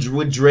Later, and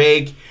with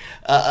Drake.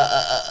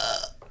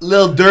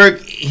 Lil Durk,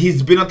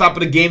 he's been on top of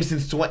the game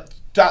since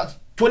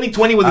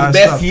 2020 was his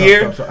best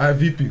year. Stop.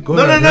 IVP. Go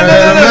No, ahead.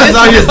 That's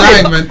how you're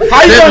dying, man.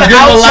 How you gonna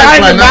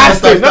outshine the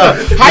master? No,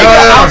 how you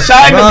gonna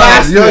outshine the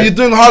master? Yo, you're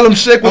doing Harlem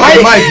Shake with Why-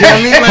 the mic. You know what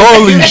I mean? Like,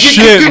 Holy give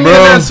shit, me an bro.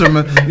 answer,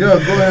 man. Yo,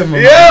 go ahead,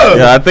 man. Yeah.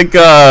 Yeah, I think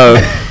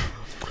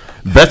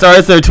best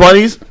artists in their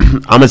 20s.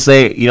 I'm gonna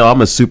say,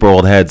 I'm a super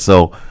old head,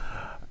 so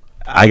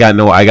I got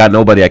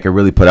nobody I could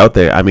really put out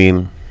there. I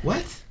mean,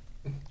 What?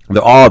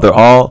 they're all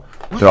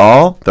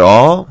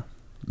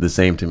the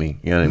same to me.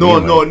 You know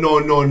what I mean?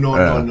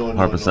 No.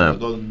 100%.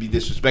 Don't be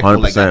disrespectful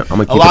like 100%. that. I'm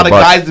gonna A keep lot it of a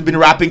buck. guys have been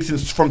rapping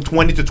since from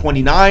 20 to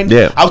 29.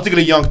 Yeah. I was thinking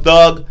of Young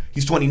Thug.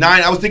 He's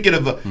 29. I was thinking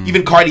of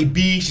even Cardi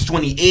B. She's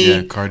 28.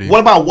 Yeah, Cardi.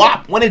 What about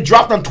WAP? When it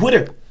dropped on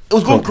Twitter, it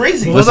was going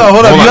crazy. Hold on.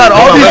 You had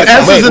all these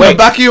answers in the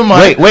back of your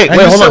mind. Wait, and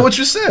you hold said on. what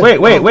you said. Wait.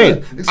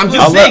 I'm just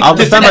I'll saying. I'll to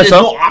say defend that there's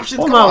myself. no options.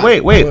 Hold come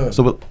on, wait.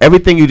 So with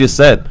everything you just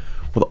said,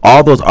 with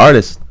all those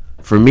artists,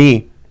 for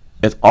me,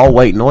 it's all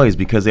white noise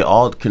because they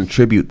all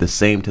contribute the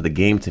same to the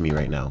game to me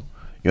right now.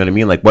 You know what I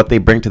mean? Like what they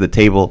bring to the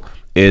table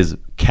is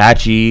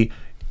catchy,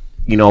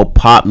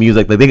 pop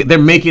music. Like they're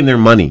making their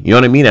money. You know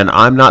what I mean? And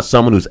I'm not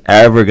someone who's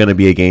ever gonna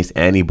be against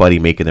anybody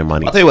making their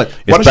money. I'll tell you what. Why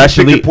don't you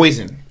Especially, pick your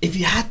poison? If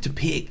you had to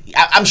pick,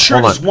 I'm sure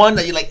Hold there's on. one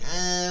that you're like,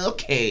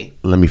 okay.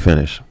 let me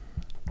finish.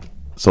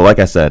 So like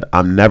I said,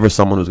 I'm never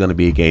someone who's going to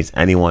be against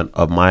anyone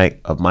of my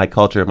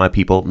culture, of my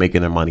people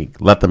making their money.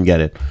 Let them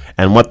get it.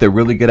 And what they're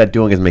really good at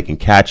doing is making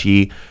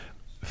catchy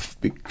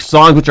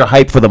songs which are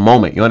hype for the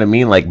moment. You know what I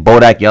mean? Like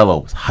Bodak Yellow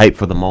was hype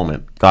for the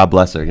moment. God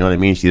bless her. You know what I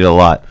mean? She did a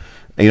lot.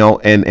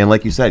 And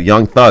like you said,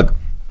 Young Thug,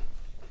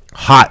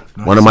 hot.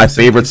 One of my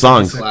favorite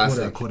songs.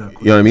 Classic. You know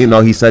what I mean?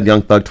 No, he said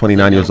Young Thug,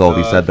 29 years old.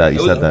 He said that. He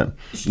It was- said that.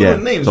 it's still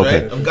the names, it's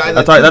okay. right? Of guys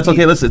That's that all right. That's could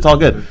be- okay. Listen, it's all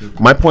good.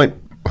 My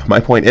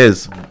point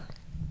is,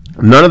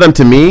 none of them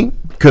to me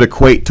could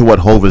equate to what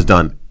Hov has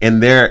done in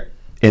their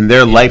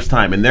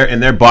lifetime, in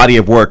their body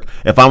of work.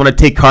 If I want to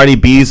take Cardi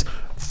B's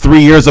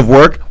 3 years of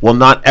work, will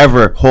not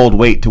ever hold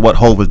weight to what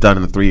Hov has done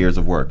in the 3 years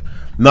of work.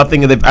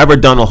 Nothing that they've ever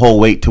done will hold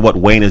weight to what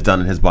Wayne has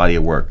done in his body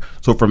of work.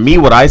 So for me,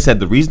 what I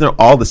said, the reason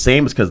they're all the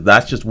same is because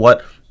that's just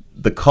what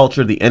the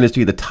culture, the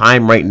industry, the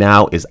time right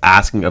now is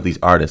asking of these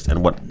artists.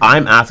 And what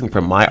I'm asking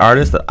from my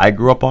artists that I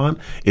grew up on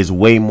is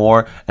way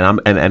more.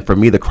 And for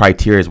me, the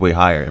criteria is way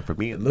higher. And for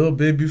me, Lil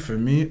Baby, for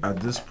me,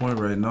 at this point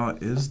right now,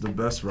 is the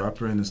best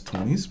rapper in his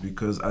 20s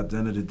because at the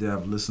end of the day,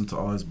 I've listened to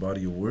all his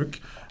body of work.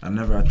 I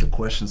never had to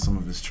question some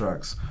of his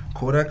tracks.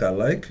 Kodak, I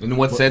like. In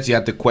what sense you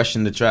have to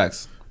question the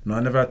tracks? No, I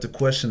never had to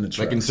question the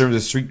tracks. Like in terms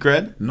of street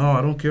cred? No,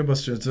 I don't care about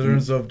shit. In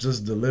terms of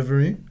just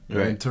delivery,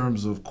 Right. in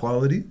terms of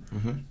quality.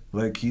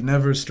 Like he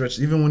never stretched.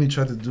 Even when he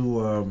tried to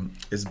do,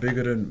 it's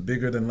bigger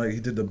than like he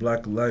did the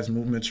Black Lives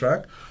Movement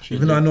track.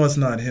 Even though I know it's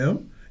not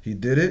him, He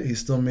did it. He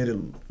still made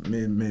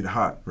it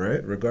hot,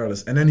 right?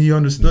 Regardless. And then he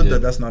understood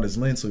that that's not his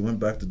lane, so he went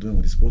back to doing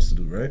what he's supposed to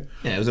do, right?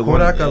 Yeah, it was a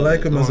Kodak, one, I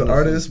like him as an one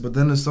artist, but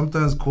then there's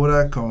sometimes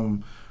Kodak,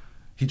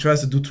 he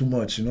tries to do too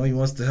much. You know, he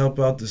wants to help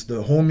out the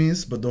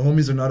homies, but the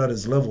homies are not at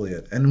his level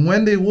yet. And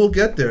when they will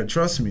get there,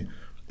 trust me,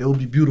 it will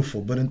be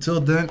beautiful. But until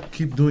then,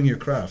 keep doing your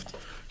craft.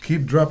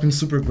 Keep dropping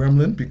Super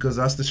Gremlin, because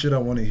that's the shit I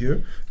want to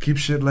hear. Keep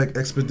shit like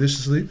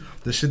Expeditiously,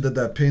 the shit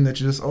that pain that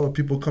you just,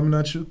 people coming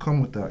at you,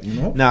 come with that, you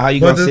know? Now, how you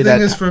gonna say that? But the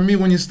thing is, for me,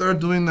 when you start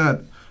doing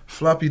that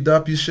floppy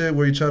doppy shit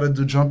where you try to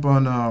jump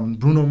on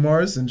Bruno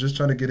Mars and just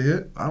try to get a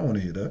hit, I don't want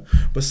to hear that.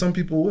 But some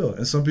people will,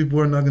 and some people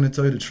are not going to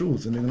tell you the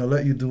truth, and they're going to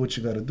let you do what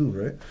you got to do,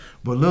 right?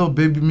 But Lil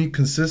Baby me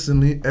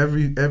consistently,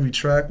 every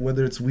track,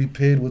 whether it's We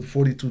Paid with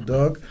 42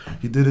 Dog,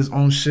 he did his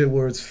own shit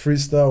where it's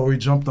freestyle, or he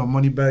jumped on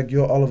Moneybag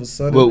Yo all of a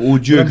sudden. Well,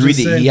 would you But I'm agree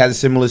just that saying- he has a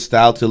similar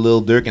style to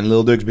Lil Durk, and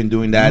Lil Durk's been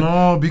doing that?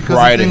 No, because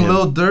prior I to think him?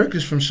 Lil Durk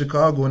is from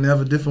Chicago, and they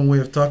have a different way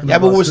of talking Yeah,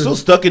 about but we're shit. still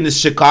stuck in this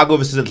Chicago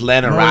versus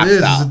Atlanta No, rap it is.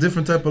 style. It's a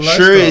different type of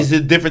lifestyle. Sure, it's a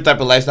different type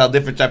of lifestyle,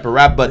 different type of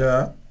rap, but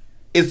Yeah.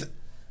 it's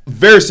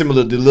very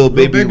similar to Lil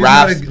Baby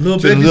raps Lil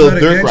to Baby's Lil not a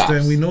Durk gangster, raps.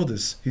 and we know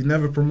this. He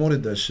never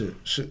promoted that shit.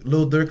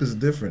 Lil Durk is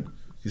different.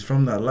 He's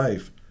from that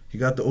life. He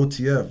got the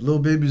OTF. Lil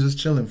Baby's just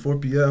chilling,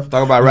 4PF.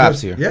 Talk about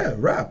raps here. Yeah,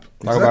 rap.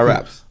 Talk about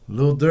raps.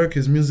 Lil Durk,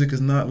 his music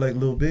is not like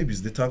Lil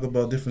Baby's. They talk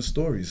about different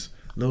stories.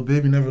 Lil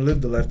Baby never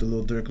lived the life that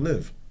Lil Durk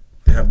lived.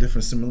 They have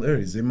different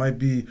similarities. They might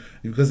be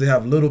because they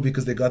have little,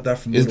 because they got that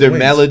from Is Lil their Wayne.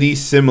 melody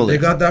similar? They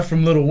got that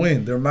from Lil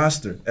Wayne, their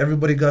master.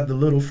 Everybody got the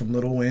little from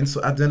Lil Wayne,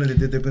 so at the end of the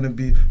day, they're gonna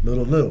be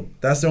Lil.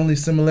 That's the only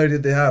similarity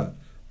they have,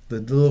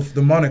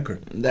 the moniker.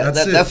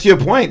 That's it. That's your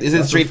point. Is it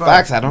That's a straight fact.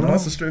 facts? I don't No, know.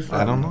 it's a straight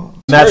fact. I don't know.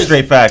 That's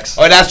straight facts.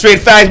 Oh, that's straight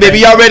facts, baby.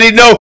 Y'all already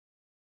know.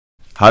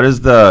 How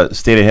does the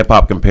state of hip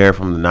hop compare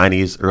from the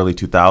 90s, early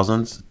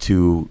 2000s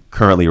to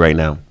currently right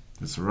now?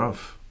 It's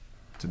rough,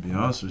 to be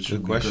honest with you,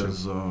 Good question.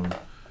 because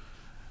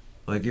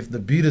like if the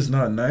beat is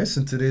not nice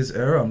in today's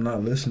era, I'm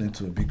not listening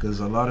to it, because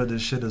a lot of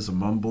this shit is a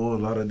mumble. A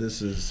lot of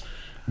this is.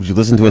 Would you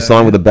listen to a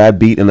song with a bad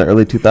beat in the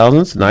early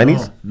 2000s,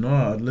 90s? No,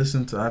 I'd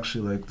listen to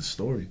actually like the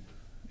story.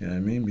 You know what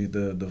I mean?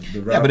 The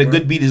rapper. Yeah, but a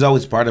good beat is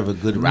always part of a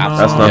good rap. No,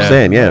 That's song. what I'm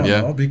saying, yeah.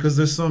 No, because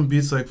there's some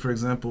beats like, for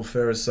example,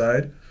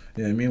 Farrakhan.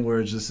 You know what I mean? Where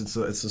it's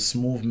a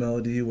smooth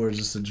melody, where it's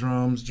just the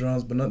drums,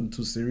 but nothing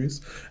too serious,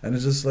 and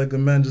it's just like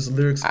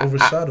lyrics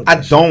overshadowed. I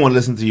that shit. don't want to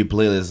listen to your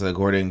playlist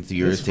according to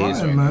your It's taste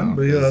fine, right man. now.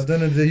 But yeah, at the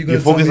end of the day, You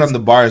focus on the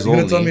bars You're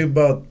only. gonna tell me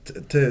about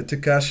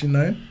Tekashi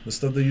 9, the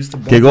stuff they used to.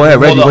 Okay, go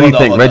ahead, Reggie. What do you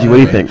think? Reggie, what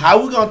do you think?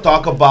 How we gonna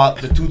talk about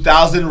the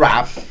 2000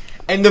 rap,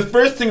 and the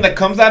first thing that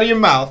comes out of your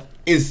mouth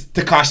is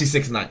Tekashi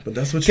 6ix9ine? But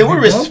that's what Can you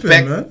we be bumping,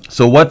 respect? man.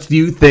 So what do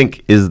you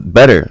think is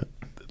better?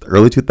 The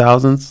early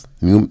 2000s,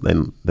 and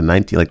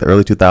the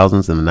early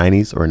 2000s and the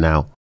 90s, or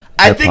now?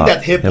 I think Hip-hop.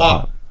 that hip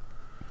hop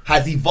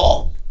has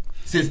evolved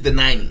since the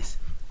 90s.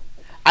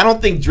 I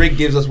don't think Drake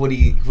gives us what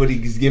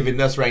he's giving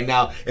us right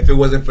now if it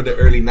wasn't for the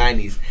early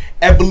 90s.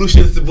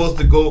 Evolution is supposed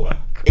to go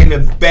in a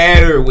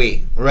better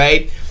way,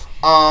 right?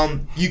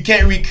 You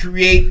can't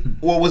recreate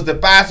what was the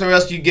past, or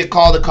else you get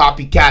called a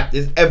copycat.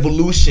 There's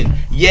evolution.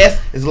 Yes,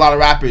 there's a lot of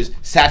rappers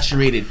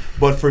saturated,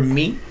 but for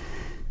me,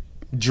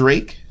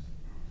 Drake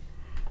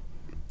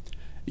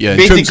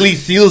basically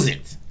seals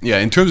it. Yeah,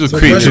 in terms of So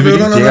creativity.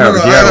 no. Yeah, I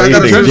what do you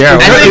gotta think? search Yeah,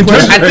 for I think-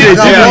 one question. I think-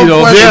 got yeah, one you know,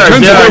 question. in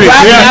terms of Rap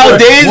creativity.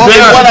 nowadays is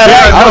what I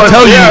like. I'll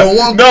tell you.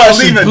 One No,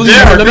 question, leave it please.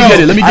 there. Let me get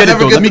it. Let me I get it, never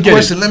though. get Let me the get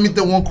question. it. Let me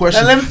get one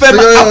question. Now, let me fend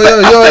So, my-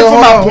 I'll fend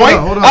for my point.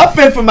 hold on. I'll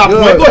fend for my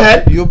point. Go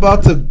ahead.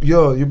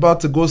 You're about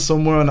to go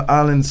somewhere on an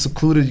island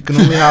secluded. You can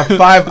only have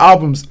 5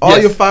 albums. All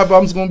Yes. your 5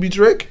 albums gonna be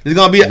Drake. There's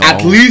gonna be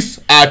at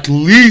least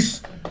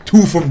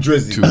 2 from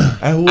Drizzy.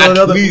 And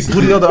At least. who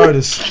the other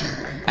artists?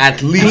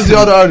 At least. Who's the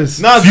other artists?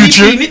 No,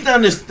 Future? VP, you need to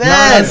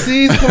understand.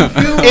 see, he's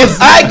confused.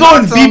 If I go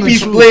on He's telling the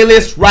VP's truth.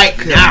 playlist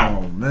right now,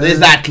 on, man.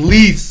 there's at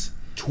least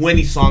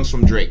 20 songs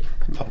from Drake.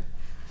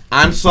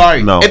 I'm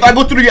sorry. No. If I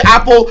go through your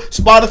Apple,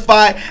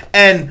 Spotify,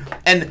 and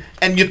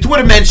your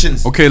Twitter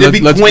mentions, Okay, there'll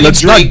be let's 20 not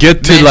Drake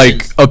get to mentions.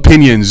 like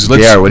opinions.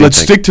 Let's Yeah, what do you let's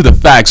think? stick to the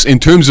facts. In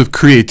terms of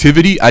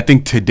creativity, I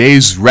think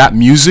today's rap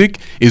music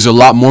is a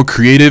lot more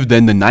creative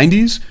than the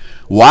 90s.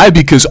 Why?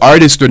 Because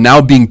artists are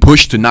now being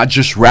pushed to not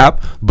just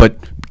rap, but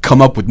come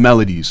up with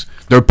melodies.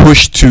 They're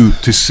pushed to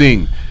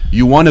sing.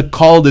 You want to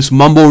call this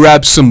mumble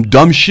rap some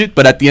dumb shit,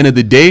 but at the end of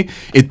the day,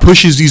 it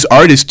pushes these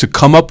artists to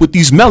come up with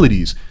these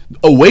melodies.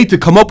 A way to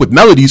come up with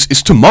melodies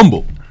is to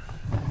mumble.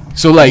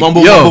 So like,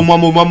 Mumble.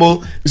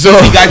 So-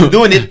 So you guys are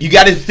doing it. You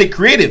got to stay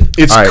creative.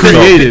 it's All right, so-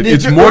 creative. It's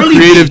It's the more early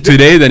creative days.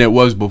 today than it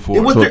was before.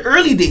 It was So- the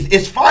early days.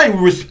 It's fine.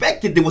 We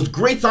respect it. There was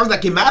great songs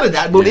that came out of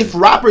that. But if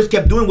rappers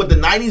kept doing what the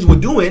 90s were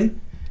doing,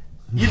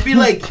 you'd be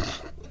like,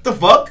 what the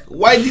fuck?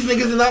 Why these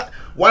niggas not?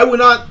 Why we're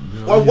not?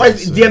 Why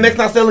is DMX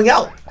not selling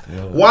out?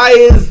 Why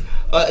is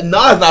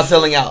Nas not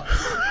selling out?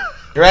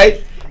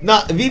 Right?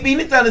 Now, VP, you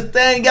need to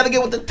understand. You got to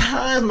get with the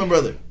times, my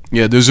brother.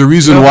 Yeah, there's a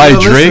reason why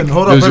Drake.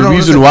 There's a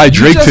reason why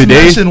Drake today. You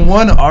just mentioned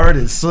one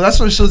artist, so that's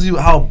what shows you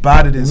how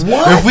bad it is.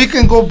 What? If we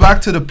can go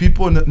back to the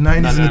people in the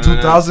 90s and the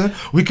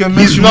 2000s, we can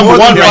mention number more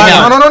one than right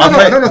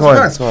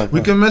five. now. No. We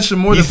can mention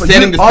more than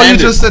setting the all you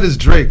standard. just said is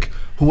Drake.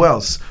 Who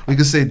else? We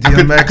could say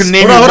DMX. I could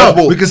name Hold on, you hold on.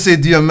 multiple. We could say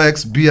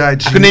DMX,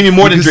 B.I.G. I could name you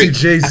more than We could Drake.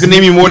 say Jay-Z. I could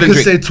name you more than We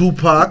could Drake. say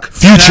Tupac.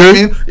 Future. You know what I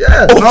mean?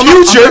 Yeah. Oh,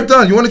 No, Future. I'm not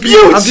done. You want to give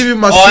me? I'll give you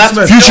my that's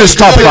 6 minutes. Future's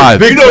top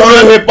 5. You know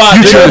real hip hop.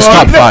 Future is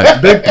top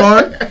 5. Big Pun.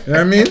 You know what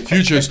I mean?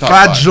 Future's top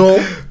Fat 5. Joe.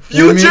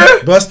 Future?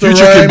 Busta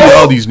Future can Rhymes. beat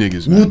all these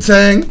niggas, man.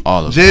 Wu-Tang.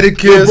 All of them. Jada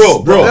Kiss.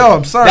 Bro. Yo,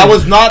 I'm sorry. That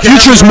was not.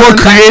 Future's more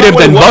creative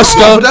than That's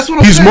what it was. But that's what Busta.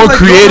 I'm He's saying, more like,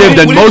 creative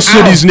bro, than most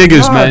of these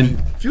niggas, God. man.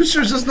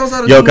 Future just knows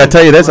how to Yo, do can I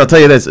tell you this? it. I'll tell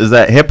you this: is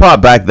that hip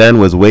hop back then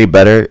was way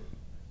better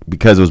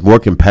because it was more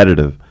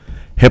competitive.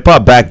 Hip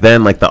hop back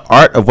then, like the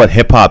art of what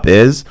hip hop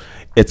is,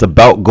 it's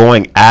about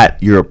going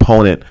at your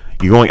opponent.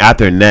 You're going at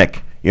their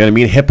neck. You know what I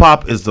mean? Hip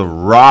hop is the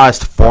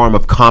rawest form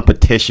of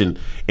competition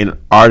in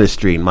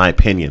artistry, in my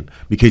opinion,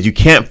 because you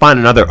can't find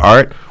another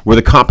art where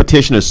the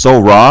competition is so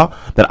raw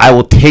that I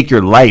will take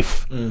your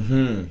life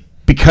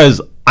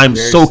because I'm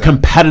Very so sad.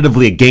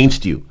 competitively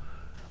against you.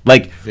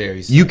 Like,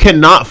 Very sad. you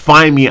cannot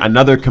find me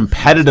another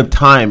competitive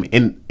time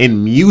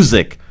in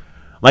music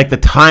like the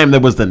time there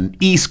was the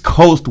East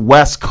Coast,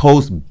 West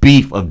Coast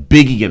beef of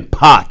Biggie and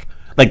Pac.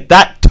 Like,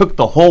 that took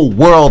the whole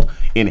world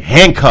in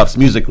handcuffs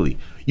musically.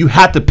 You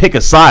had to pick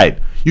a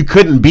side. You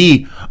couldn't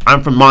be,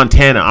 I'm from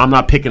Montana, I'm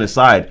not picking a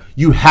side.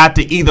 You had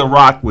to either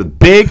rock with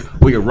Big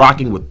or you're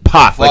rocking with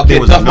Pac. Fuck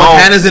it, tough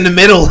Montana's in the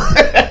middle.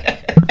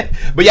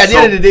 But yeah, at the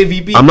end of the day,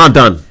 VP. I'm not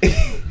done.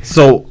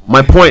 So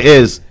my point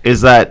is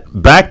that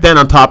back then,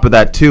 on top of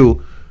that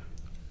too,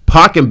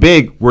 Pac and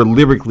Big were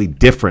lyrically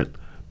different.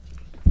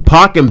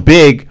 Pac and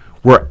Big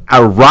were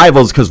our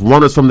rivals because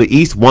one was from the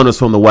East, one was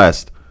from the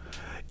West.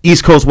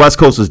 East Coast, West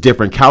Coast is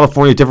different.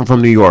 California is different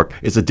from New York.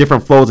 It's a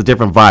different flow, it's a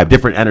different vibe,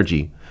 different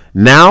energy.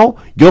 Now,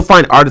 you'll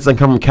find artists that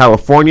come from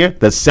California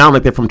that sound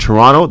like they're from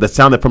Toronto, that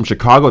sound like they're from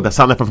Chicago, that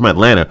sound like they're from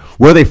Atlanta.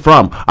 Where are they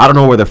from? I don't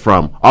know where they're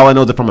from. All I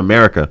know is they're from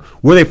America.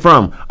 Where are they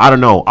from? I don't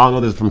know. I don't know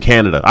they're from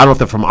Canada. I don't know if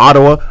they're from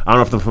Ottawa. I don't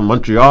know if they're from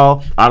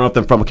Montreal. I don't know if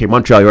they're from, okay,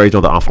 Montreal, you already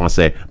know the en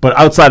français. But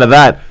outside of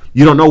that,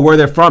 you don't know where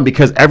they're from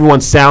because everyone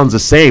sounds the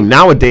same.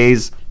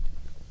 Nowadays,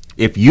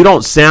 if you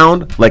don't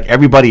sound like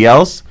everybody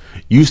else,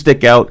 you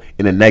stick out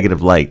in a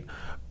negative light.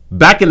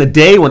 Back in the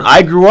day when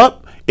I grew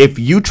up, if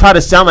you try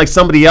to sound like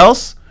somebody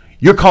else,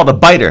 you're called a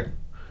biter.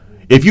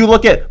 If you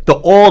look at the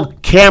old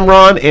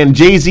Cameron and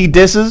Jay-Z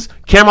disses,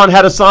 Cameron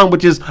had a song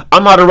which is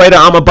 "I'm not a writer,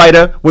 I'm a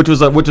biter," which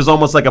was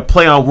almost like a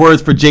play on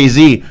words for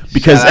Jay-Z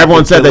because Shout out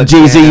everyone to said that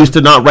Killer Jay-Z Cam. used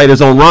to not write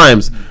his own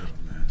rhymes.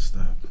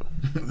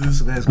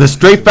 The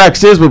straight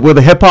facts is where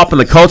the hip hop and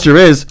the culture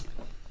is.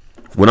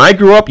 When I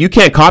grew up, you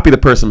can't copy the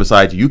person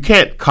beside you. You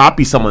can't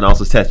copy someone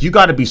else's test. You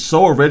got to be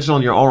so original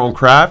in your own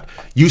craft.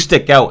 You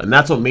stick out, and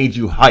that's what made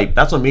you hype.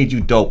 That's what made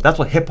you dope. That's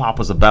what hip hop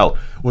was about.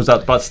 It was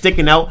about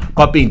sticking out,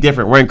 about being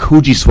different, wearing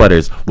Coogee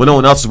sweaters when no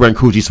one else is wearing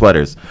Coogee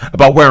sweaters,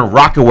 about wearing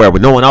Rockaware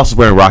when no one else is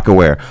wearing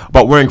Rockaware,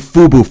 about wearing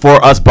FUBU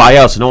for us by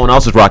us when no one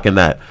else is rocking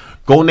that.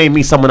 Go name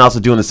me someone else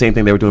is doing the same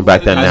thing they were doing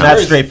back then. Now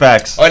That's straight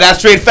facts. Oh, that's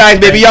straight facts,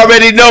 baby. Y'all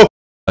already know.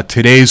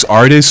 Today's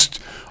artists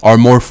are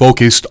more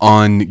focused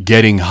on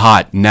getting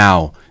hot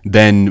now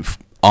than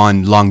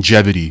on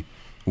longevity.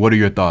 What are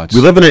your thoughts?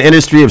 We live in an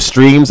industry of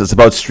streams. It's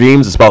about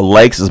streams. It's about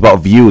likes. It's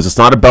about views. It's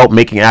not about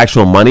making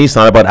actual money. It's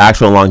not about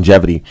actual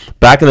longevity.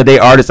 Back in the day,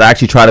 artists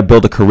actually try to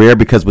build a career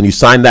because when you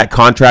sign that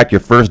contract, your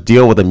first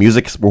deal with a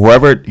music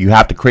whoever, you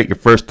have to create your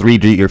first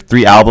your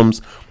three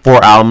albums,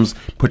 4 albums,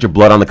 put your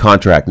blood on the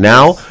contract.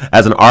 Now,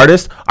 as an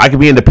artist, I can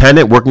be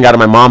independent, working out of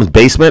my mom's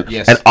basement,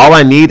 Yes. and all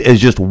I need is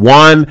just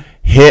one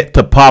hit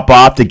to pop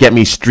off to get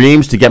me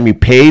streams, to get me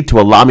paid, to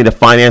allow me to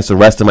finance the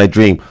rest of my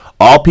dream.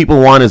 All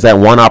people want is that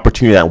one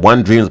opportunity, that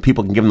one dream that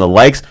people can give them the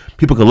likes.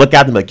 People can look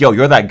at them like, yo,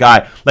 you're that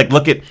guy. Like,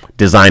 look at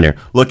Designer.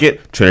 Look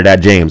at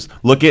Trinidad James.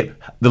 Look at,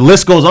 the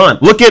list goes on.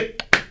 Look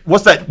at,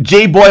 what's that,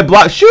 J-Boy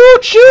Block, shoot,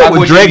 Block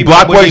with Boy Drake, JB,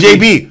 Block Block Boy Boy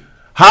JB.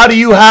 How do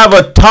you have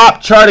a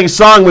top charting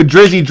song with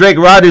Drizzy, Drake,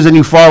 Rodgers, and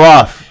you fall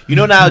off? You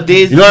know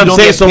nowadays. You know what I'm don't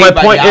saying? get So paid my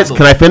by point the is, album.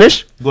 can I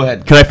finish? Go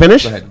ahead. Can I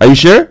finish? Go ahead. Are you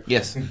sure?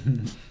 Yes.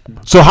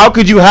 So how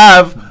could you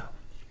have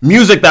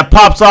music that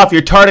pops off,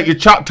 you're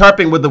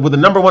tarping with the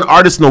number one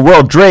artist in the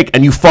world, Drake,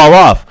 and you fall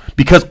off?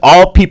 Because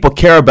all people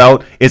care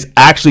about is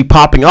actually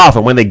popping off.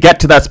 And when they get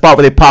to that spot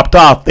where they popped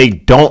off, they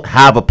don't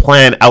have a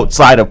plan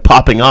outside of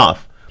popping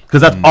off.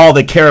 Because that's all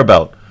they care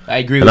about. I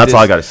agree And with that's this.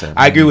 all I gotta say.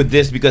 I agree with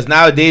this because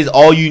nowadays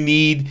all you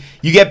need,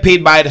 you get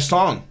paid by the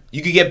song.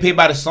 You can get paid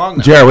by the song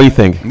now. Jared, what do you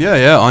think?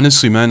 Yeah.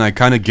 Honestly, man, I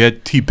kind of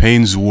get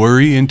T-Pain's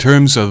worry in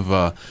terms of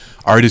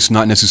artists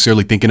not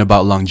necessarily thinking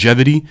about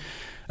longevity.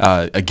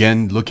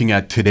 Again, looking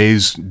at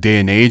today's day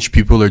and age,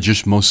 people are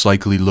just most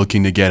likely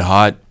looking to get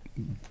hot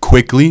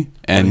quickly,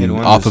 and One-hit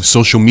off wonders. of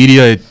social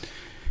media,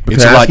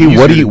 It's Can a I lot ask you, easier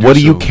what do to you do what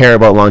do you so. care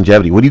about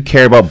longevity? What do you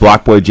care about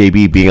Block Boy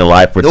JB being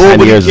alive for 10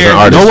 Nobody years as cares. an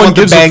artist? No Just one want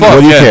the gives a bang. fuck. What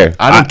do you Yeah, care?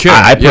 I don't care.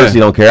 I personally Yeah.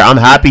 don't care. I'm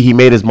happy he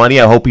made his money.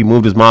 I hope he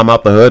moved his mom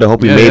out the hood. I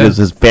hope he Yeah, made yeah.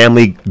 his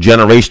family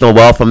generational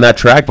wealth from that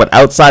track. But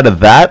outside of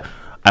that,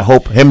 I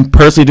hope him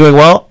personally doing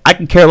well. I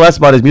can care less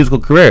about his musical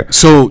career.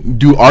 So,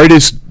 do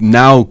artists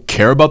now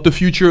care about the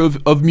future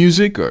of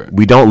music, or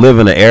We don't live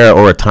in an era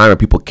or a time where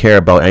people care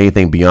about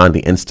anything beyond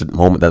the instant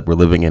moment that we're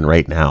living in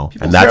right now.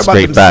 And that's care about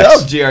straight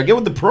themselves, facts. JR. Get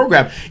with the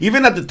program.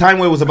 Even at the time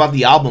where it was about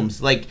the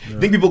albums, like I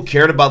think people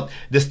cared about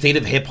the state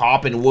of hip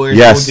hop and where it's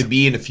Yes. going to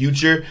be in the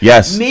future.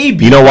 Yes.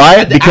 Maybe. You know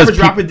why? The Because average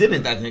rapper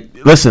didn't. I think.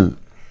 Listen,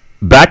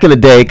 back in the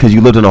day, because you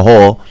lived in a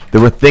hole,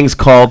 there were things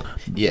called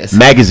Yes.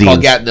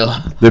 magazines. Called no.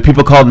 There are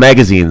people called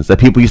magazines that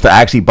people used to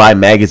actually buy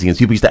magazines.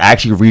 People used to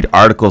actually read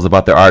articles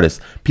about their artists.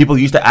 People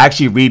used to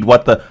actually read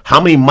how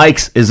many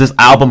mics is this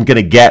album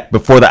gonna get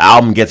before the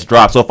album gets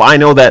dropped. So if I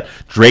know that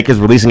Drake is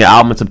releasing an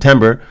album in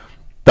September,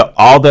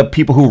 all the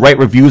people who write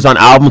reviews on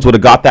albums would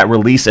have got that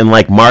release in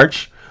like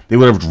March. They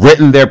would have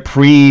written their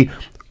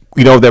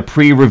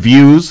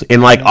pre-reviews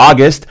in like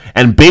August,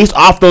 and based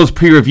off those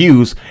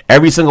pre-reviews,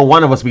 every single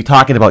one of us be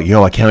talking about,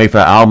 yo, I can't wait for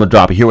that album to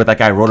drop. You hear what that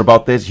guy wrote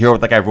about this? You hear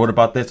what that guy wrote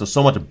about this? There's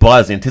so much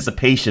buzz,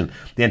 anticipation.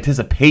 The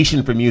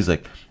anticipation for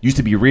music used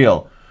to be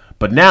real.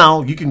 But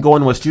now you can go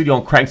into a studio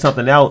and crank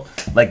something out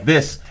like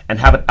this and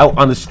have it out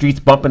on the streets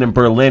bumping in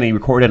Berlin and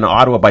record it in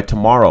Ottawa by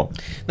tomorrow.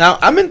 Now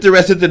I'm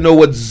interested to know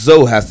what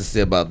Zoe has to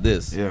say about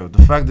this. Yeah,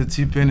 the fact that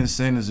T-Pain is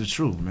saying is the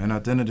truth, man.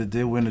 At the end of the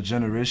day, we're in a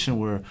generation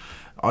where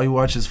all you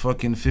watch is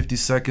fucking 50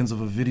 seconds of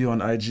a video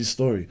on IG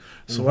story.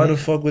 So why the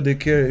fuck would they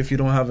care if you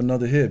don't have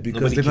another hit? Because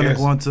Nobody they're going to cares.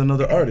 go on to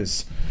another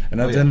artist. And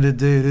at the end of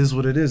the day, it is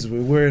what it is.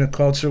 We're in a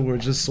culture where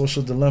it's just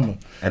social dilemma.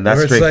 And that's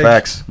Where it's straight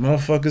facts.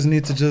 Motherfuckers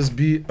need to just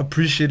be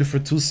appreciated for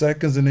 2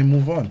 seconds and they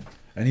move on.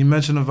 And he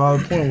mentioned a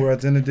valid point where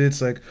at the end of the day,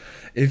 it's like,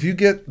 if you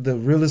get the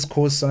realest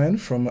cosign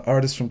from an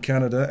artist from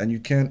Canada and you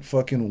can't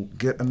fucking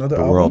get another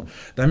album, world.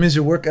 that means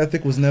your work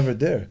ethic was never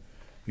there.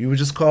 You were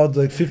just called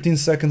like 15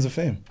 seconds of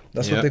fame.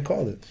 That's Yeah. what they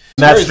called it.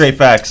 That's straight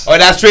facts. Oh,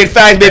 that's straight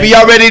facts, baby.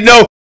 Y'all already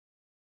know.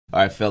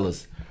 All right,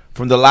 fellas.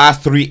 From the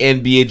last 3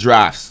 NBA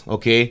drafts,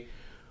 okay?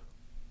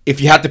 If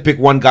you had to pick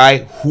one guy,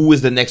 who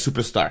is the next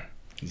superstar?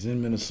 He's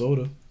in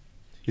Minnesota.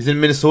 He's in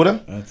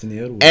Minnesota. Anthony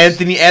Edwards.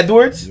 Anthony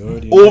Edwards You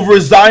already know. over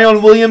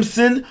Zion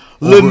Williamson,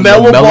 Over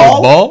LaMelo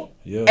Ball,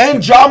 Yeah.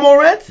 and Ja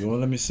Morant. You want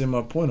to let me say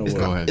my point or what?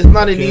 Go ahead. It's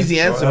not an Okay. easy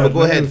answer, All but go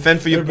let ahead. me-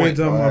 Fend for your let me point.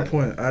 break down my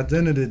point. At the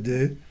end of the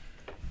day,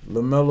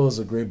 LaMelo is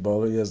a great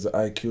baller. He has the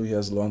IQ. He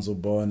has Lonzo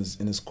Ball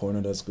in his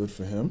corner. That's good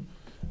for him.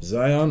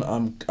 Zion,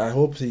 I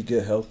hope he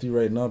get healthy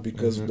right now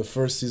because the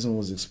first season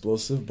was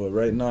explosive, but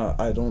right now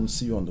I don't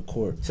see you on the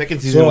court.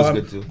 Second season was I'm-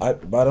 good too.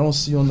 But I don't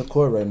see you on the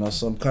court right now,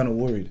 so I'm kind of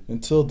worried.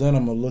 Until then,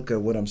 I'm gonna look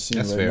at what I'm seeing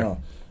That's right fair. now.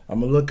 I'm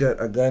gonna look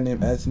at a guy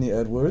named Anthony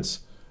Edwards,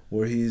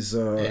 where he's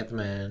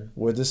Ant-Man.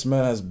 where this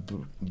man has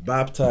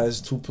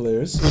baptized 2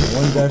 players,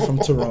 one guy from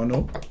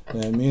Toronto, you know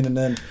what I mean, and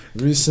then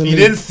recently You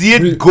didn't see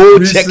it? Go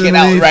check it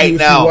out right if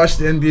now. you watch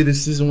the NBA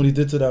this season, what he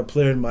did to that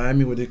player in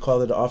Miami, where they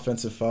call it an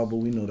offensive foul, but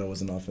we know that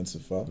was an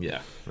offensive foul. Yeah,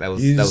 that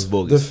was He's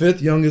bogus. the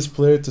 5th youngest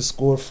player to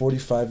score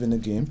 45 in a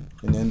game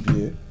in the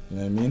NBA. You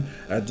know what I mean?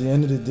 At the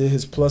end of the day,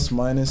 his plus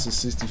minus is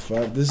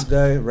 65. This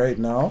guy right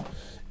now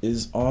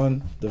is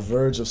on the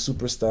verge of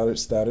superstar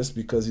status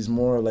because he's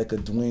more like a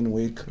Dwayne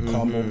Wade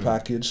combo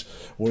package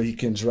where he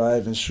can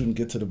drive and shoot and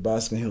get to the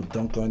basket and he'll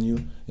dunk on you. You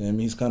know what I mean?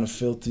 He's kind of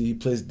filthy. He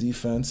plays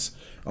defense.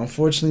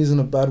 Unfortunately, he's in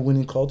a bad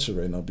winning culture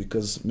right now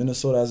because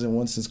Minnesota hasn't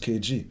won since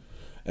KG.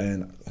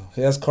 And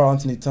he has Karl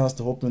Anthony Towns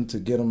to hoping to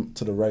get him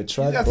to the right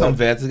track. He got but some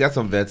vets. He got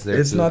some vets there.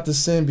 it's too. not the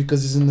same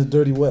because he's in the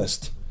dirty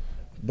West.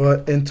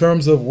 But in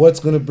terms of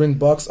what's going to bring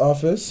box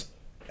office,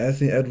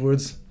 Anthony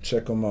Edwards,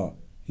 check him out.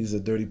 He's a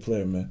dirty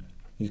player, man.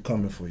 He's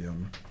coming for you,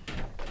 man.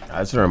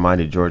 I just want to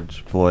remind you,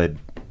 George Floyd,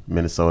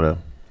 Minnesota,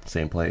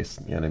 same place.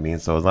 You know what I mean?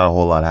 So it's not a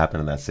whole lot happening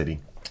in that city.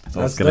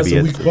 So it's going to be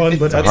a weak pun,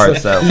 but it's a that's hard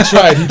sell. He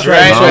tried.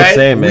 Right, All I'm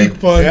saying, man. Weak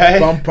pun. Right.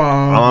 Pum, pum.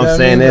 All Yeah, I'm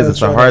saying man, is it's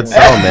a try hard that.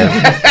 sell,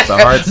 man. It's a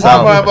hard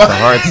sell. It's a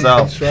hard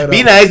sell. Try that.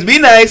 Be nice. Be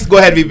nice. Go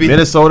ahead, VP.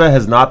 Minnesota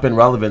has not been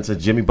relevant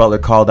since Jimmy Butler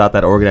called out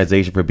that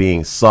organization for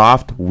being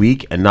soft,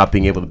 weak, and not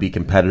being able to be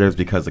competitors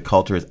because the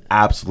culture is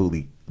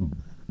absolutely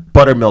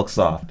buttermilk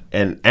soft.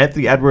 And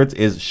Anthony Edwards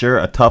is sure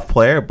a tough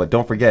player, but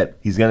don't forget,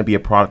 he's going to be a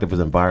product of his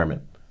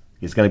environment.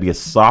 He's going to be a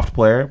soft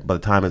player by the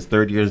time his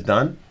 3rd year is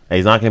done, and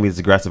he's not going to be as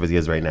aggressive as he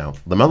is right now.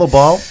 LaMelo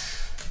Ball,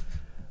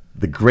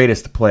 the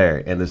greatest player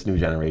in this new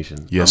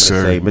generation. Yes, I'm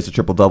sir. gonna say Mr.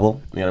 Triple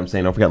Double. You know what I'm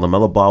saying? Don't forget,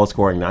 LaMelo Ball was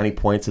scoring 90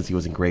 points since he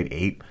was in grade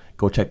 8.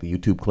 Go check the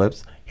YouTube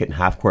clips. Hitting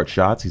half-court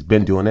shots. He's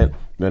been doing it. You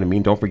know what I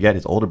mean? Don't forget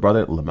his older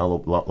brother,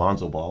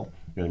 Lonzo Ball.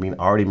 You know what I mean?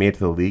 Already made it to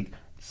the league.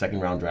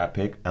 2nd-round draft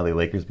pick. LA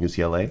Lakers,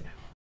 UCLA.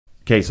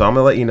 Okay, so I'm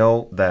going to let you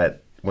know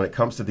that when it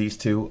comes to these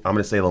two, I'm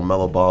going to say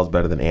LaMelo Ball is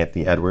better than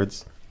Anthony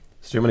Edwards.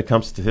 So when it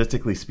comes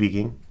statistically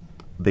speaking,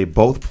 they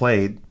both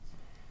played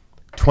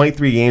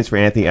 23 games for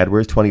Anthony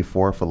Edwards,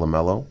 24 for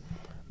LaMelo.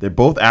 They're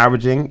both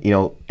averaging,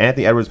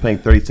 Anthony Edwards playing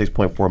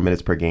 36.4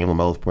 minutes per game.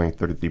 LaMelo's playing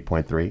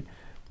 33.3.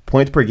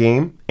 Points per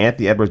game,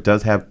 Anthony Edwards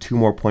does have 2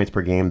 more points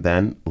per game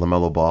than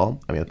LaMelo Ball.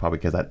 I mean, that's probably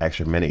because that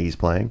extra minute he's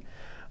playing.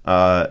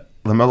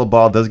 LaMelo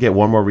Ball does get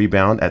 1 more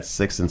rebound at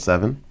 6 and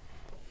 7.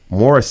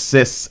 More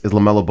assists is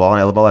LaMelo Ball.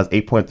 LaMelo Ball has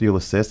 8.3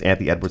 assists.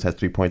 Anthony Edwards has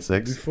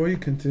 3.6. Before you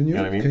continue, You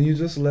know what I mean? can you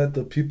just let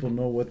the people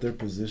know what their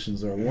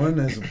positions are? One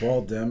is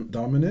ball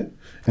dominant.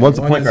 and One's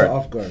a one point is guard.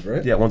 off guard,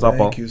 right? Yeah, one's off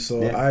ball. Thank you.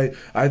 So Yeah.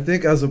 I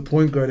think as a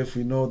point guard, if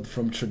we know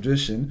from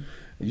tradition,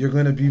 you're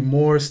going to be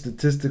more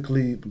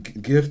statistically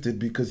gifted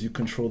because you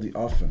control the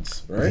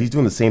offense, right? He's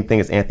doing the same thing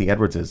as Anthony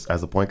Edwards is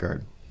as a point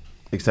guard,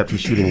 except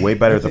he's shooting way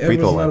better at the free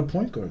throw Edwards not a line.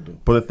 point guard, though.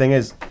 But the thing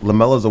is,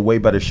 LaMelo's a way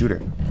better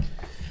shooter.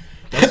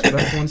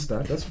 That's one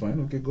stat. That's fine.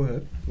 Okay, go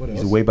ahead. What else?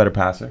 He's a way better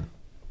passer.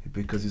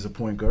 Because he's a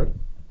point guard.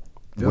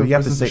 The What do you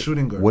other have to person's a say?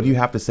 shooting guard. What do you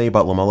have to say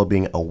about LaMelo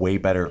being a way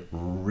better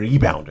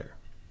rebounder?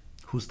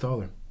 Who's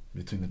taller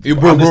between the two? You,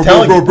 bro, I'm bro, just bro,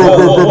 telling bro, you. bro, Whoa,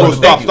 bro, whoa, bro, whoa, bro,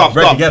 stop, Reggie, stop,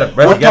 Reggie, stop. get him,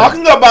 Reggie, We're get him.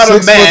 talking about a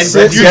 6'6",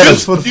 man. You get him.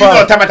 just,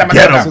 6'5".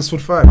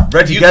 time. 6'5".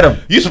 Reggie, get him.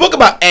 You spoke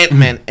about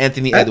Ant-Man,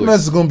 Anthony Edwards.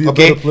 Ant-Man's gonna be a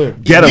better player.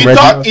 Get him, He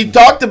Reggie.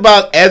 talked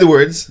about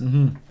Edwards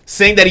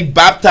saying that he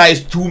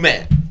baptized 2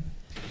 men.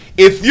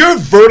 If your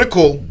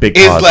vertical Big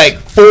is pause. like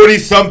 40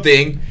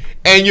 something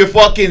and you're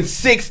fucking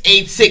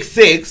 6'8",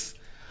 6'6",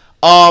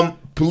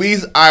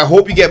 please, I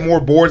hope you get more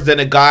boards than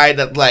a guy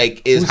that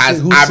like has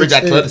average 6'8"?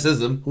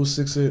 athleticism. Who's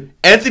 6'8"?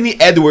 Anthony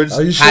Edwards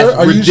Are you has sure?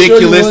 Are you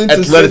ridiculous willing to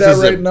say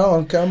athleticism. that right now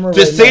on camera? To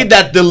right say now?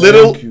 that the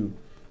little Thank you.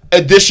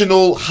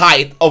 additional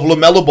height of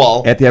LaMelo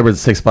Ball. Anthony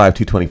Edwards is 6'5",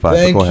 225.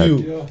 Thank Go ahead.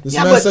 you. This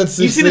Yeah, man but said 6'8".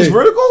 you see this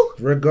vertical?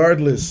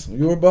 Regardless,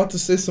 you were about to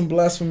say some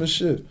blasphemous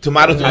shit.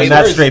 Tomato, And tomato.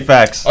 that's straight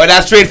facts. Oh,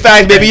 that's straight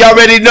facts, baby. Y'all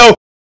already know.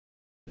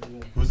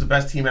 Who's the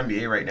best team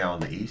NBA right now in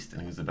the East,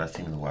 and who's the best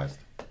team in the West?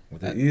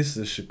 The East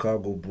is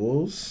Chicago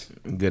Bulls,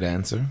 Good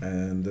answer.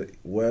 and the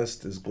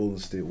West is Golden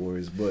State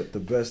Warriors. But the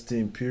best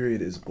team, period,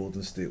 is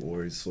Golden State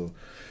Warriors. So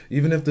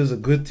even if there's a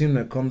good team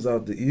that comes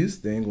out the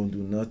East, they ain't going to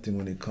do nothing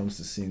when it comes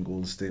to seeing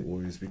Golden State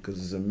Warriors because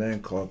there's a man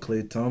called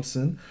Klay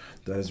Thompson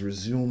that has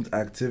resumed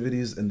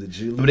activities in the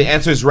G League. But the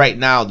answer is right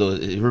now, though.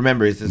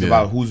 Remember, it's Yeah.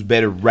 about who's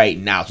better right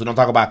now. So don't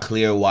talk about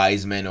clear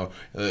Wiseman or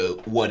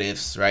what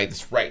ifs, right?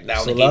 It's right now.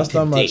 So the game last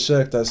time I today.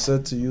 checked, I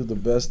said to you the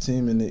best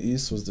team in the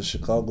East was the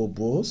Chicago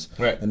Bulls,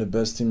 Right. and the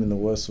best team in the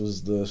West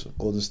was the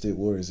Golden State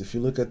Warriors. If you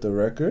look at the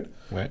record,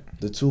 Right.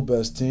 the 2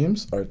 best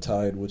teams are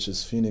tied, which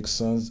is Phoenix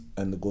Suns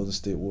and the Golden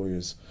State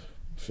Warriors.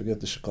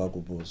 Forget the Chicago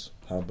Bulls.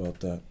 How about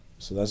that?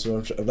 So that's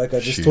what like I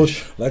just told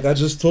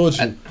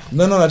you.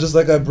 No, just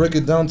like I break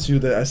it down to you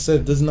that I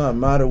said it does not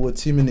matter what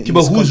team in the East.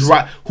 But who's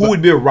comes- who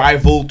would be a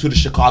rival to the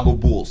Chicago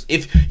Bulls?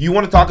 If you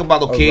want to talk about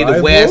the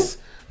rival? West,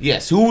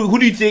 yes. Who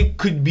do you think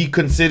could be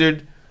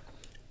considered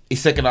a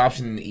second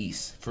option in the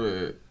East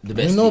for the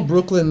best? You know team?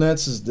 Brooklyn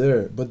Nets is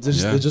there, but they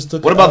just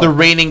took. What it about the out.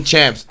 reigning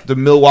champs, the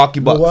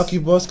Milwaukee Bucks? Milwaukee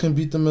Bucks can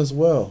beat them as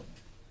well.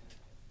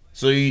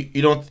 So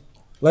you don't.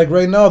 Like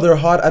right now, they're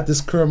hot at this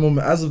current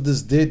moment. As of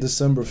this date,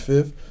 December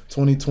 5th,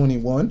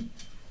 2021,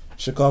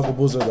 Chicago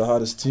Bulls are the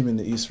hottest team in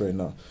the East right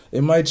now.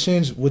 It might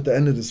change with the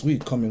end of this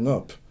week coming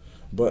up.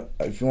 But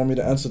if you want me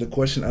to answer the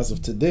question as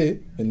of today,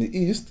 in the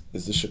East,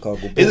 it's the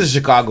Chicago Bulls. It's the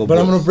Chicago But Bulls.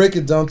 I'm going to break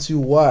it down to you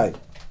why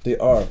they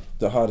are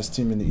the hottest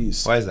team in the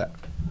East. Why is that?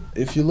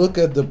 If you look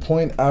at the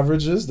point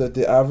averages that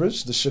they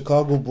average, the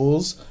Chicago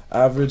Bulls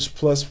average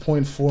plus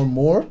 0.4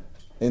 more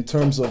in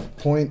terms of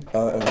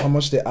how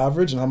much they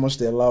average and how much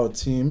they allow a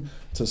team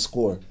to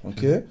score.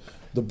 Okay,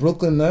 the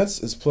Brooklyn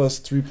Nets is plus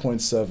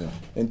 3.7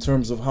 in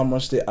terms of how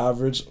much they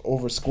average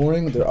over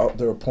scoring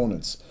their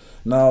opponents.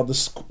 Now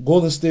the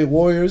Golden State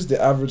Warriors, they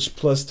average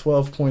plus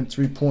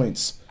 12.3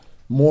 points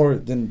more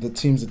than the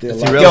teams that they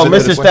allow. Yo,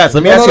 Mr. Stats,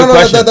 let me ask you a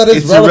question. That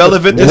is It's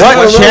irrelevant. It's not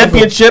What irrelevant.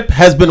 championship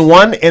has been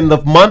won in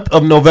the month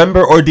of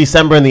November or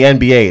December in the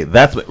NBA?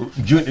 That's what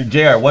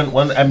JR one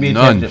NBA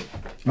None. championship.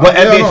 What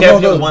Yeah, NBA no,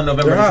 championship no, won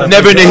November? there has- December?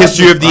 Never in the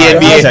history of the There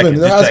NBA. has Check been. it,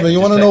 There just has check been. it, You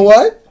just want to check know it.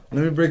 why?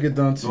 Let me break it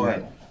down to Go you.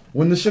 ahead.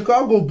 When the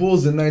Chicago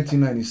Bulls in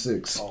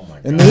 1996,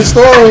 in the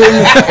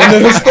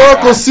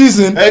historical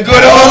season, Hey, good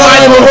no, old no,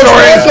 Michael no, the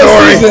Jordan historical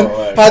story.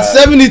 season had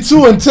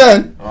 72 and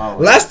 10. Oh,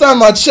 Last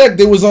time I checked,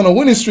 they was on a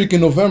winning streak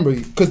in November.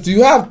 Because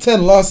you have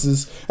 10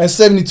 losses and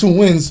 72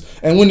 wins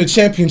and win the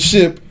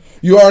championship,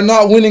 you are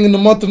not winning in the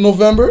month of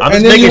November. I'm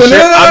and just then you making win.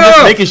 sure- I'm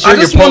just making sure I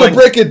just you're want to pulling-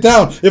 break it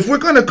down. If we're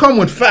gonna come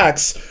with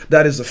facts,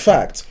 that is a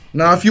fact.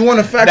 Now, if you want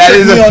to fact That check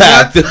is me a on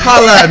fact. that,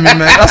 holla at me, man.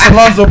 That's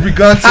Alonzo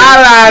Brigante.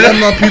 Holla at Let him.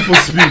 my people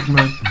speak,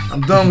 man. I'm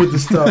done with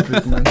this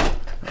topic, man.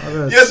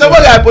 Yo,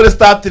 someone gotta put a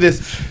stop to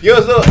this. Yo,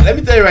 so let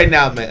me tell you right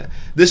now, man.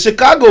 The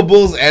Chicago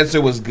Bulls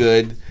answer was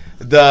good.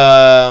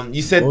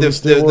 You said Golden the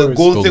State Warriors.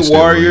 Golden State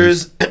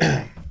Warriors.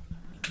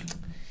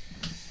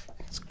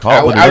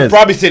 Call it what I it would is.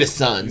 probably say the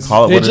Suns.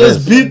 Call it They what it just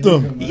is. beat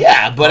them.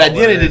 Yeah, but at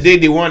the end of the day,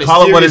 they won a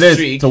Call it what it serious is.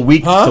 streak. It's a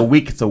week. Huh?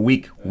 It's a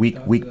week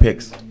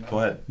picks. Go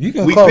ahead. You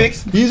can Weak call.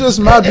 picks? He's just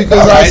mad because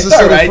all I right, just it's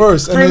said all it right.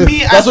 first. For And me,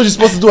 that's what you're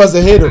supposed to do as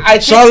a hater. I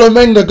think-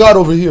 Charlemagne the God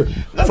over here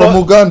from no.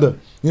 Uganda.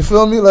 You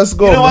feel me? Let's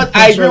go. You know man. what?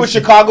 I agree with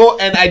Chicago,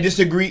 and I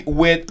disagree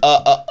with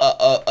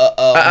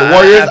the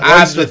Warriors. I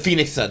have the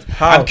Phoenix Suns.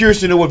 How? I'm curious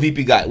to know what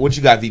VP got. What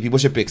you got, VP?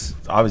 What's your picks?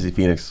 It's obviously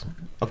Phoenix.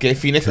 Okay,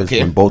 Phoenix. Because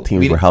Okay, when both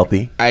teams were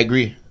healthy, I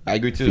agree. I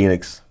agree too.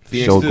 Phoenix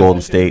too. showed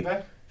Golden State.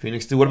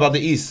 Phoenix too. What about the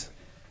East?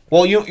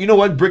 Well, you know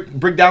what?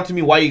 Break down to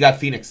me why you got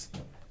Phoenix.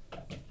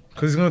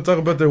 Because he's going to talk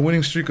about their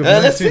winning streak of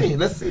Let's 19. see.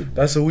 Let's see.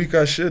 That's a weak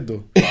ass shit,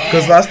 though.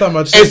 Because last time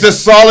I checked, It's a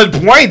solid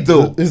point,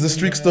 though. is the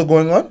streak still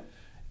going on?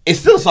 It's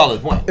still a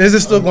solid point. Is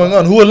it still going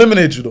on? Who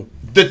eliminated you, though?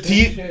 The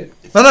team.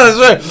 No, that's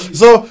right.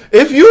 So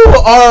if you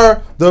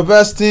are the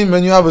best team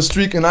and you have a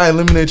streak and I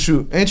eliminate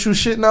you, ain't you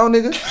shit now,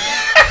 nigga?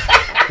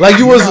 Like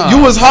you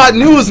was hot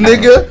news,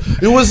 nigga.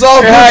 It was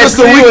all good just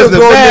a week ago,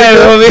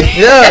 nigga.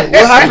 Yeah, what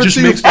It happened just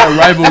to you? makes that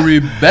rivalry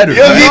better.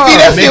 Yo,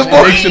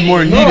 Makes it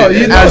more heated.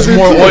 It adds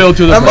more oil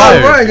to the Am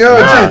I fire.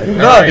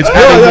 right? It's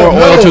adding more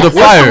oil to the What's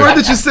the fire. word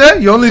that you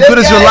said? You're only good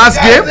as your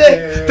last game?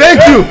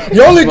 Thank you.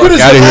 You're only good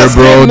as Outta your here, last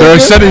bro. game, There are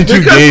nigga. 72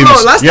 Because, games.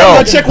 bro, last time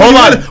I checked,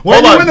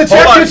 when you win the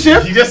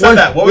championship, You just said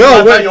that. What yo,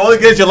 was when- that? You only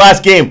get your last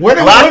game. when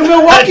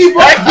Milwaukee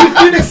beat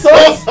Phoenix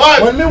Suns,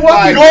 when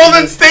Milwaukee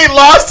Golden State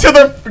lost to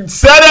the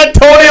San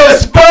Antonio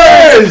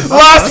Spurs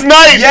last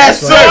night.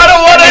 Yes, so sir. I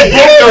don't want to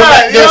hear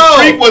that. The Yo.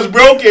 streak was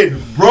broken.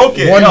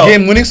 one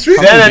game winning streak.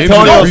 San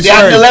Antonio They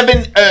had Spurs.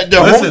 11. The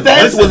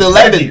homestand was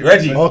 11.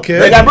 Reggie. Okay.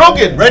 They got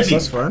broken. Reggie.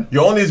 That's fine.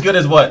 You're only as good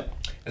as what?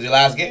 Is your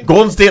last game?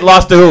 Golden State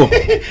lost to who?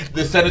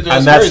 The Senators.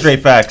 And that's straight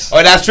facts.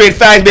 Oh, that's straight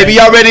fact, baby.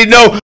 Y'all already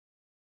know.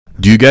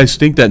 Do you guys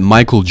think that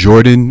Michael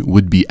Jordan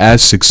would be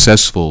as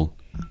successful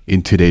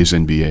in today's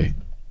NBA?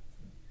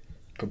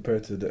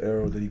 Compared to the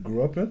era that he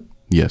grew up in?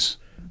 Yes.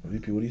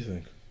 VP, what do you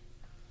think?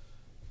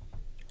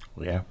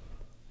 Yeah.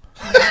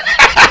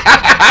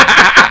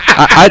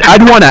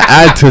 I'd want to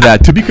add to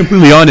that. To be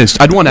completely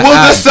honest, I'd want to Will the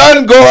add.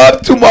 sun go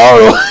up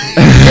tomorrow?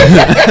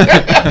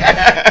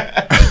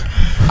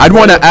 I'd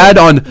want to add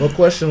on. No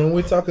question. When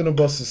we're talking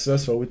about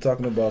success, are we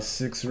talking about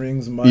 6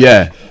 rings, Mike?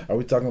 Yeah. Are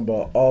we talking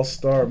about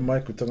All-Star,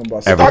 Mike? We're talking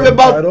about Everything.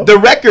 Talking about the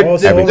record, Oh,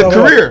 so the hold on, hold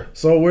on. career.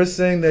 So we're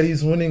saying that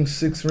he's winning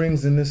 6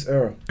 rings in this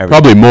era.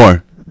 Probably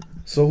more.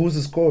 So who's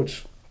his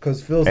coach?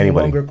 Because Phil's Anybody.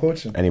 no longer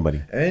coaching.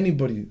 Anybody.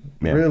 Anybody,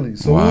 Yeah. really.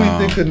 So who do Wow. you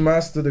think could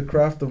master the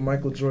craft of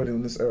Michael Jordan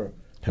in this era?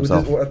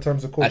 Himself. What in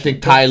terms of coaching? I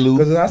think Ty Lue.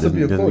 Because it has to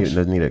be a Doesn't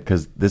coach. need it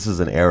because this is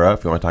an era.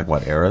 If you want to talk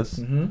about eras,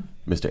 Mm-hmm.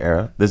 Mr.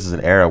 Era, this is an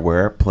era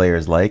where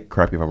players like,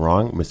 correct me if I'm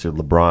wrong, Mr.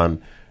 LeBron,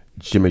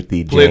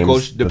 Timothy Player James,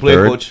 coach, the the player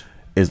third, coach.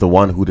 is the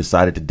one who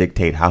decided to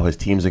dictate how his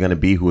teams are going to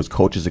be, who his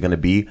coaches are going to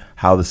be,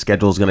 how the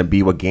schedule is going to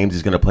be, what games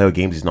he's going to play, what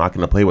games he's not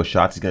going to play, what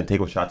shots he's going to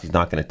take, what shots he's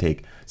not going to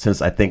take.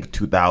 Since I think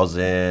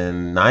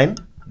 2009,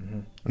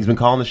 he's been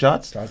calling the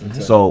shots.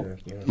 2010, So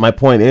yeah. my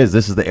point is,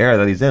 this is the era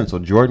that he's in. So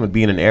Jordan would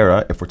be in an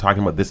era, if we're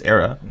talking about this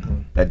era,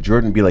 that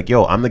Jordan would be like,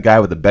 yo, I'm the guy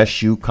with the best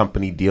shoe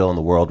company deal in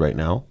the world right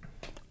now.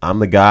 I'm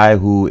the guy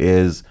who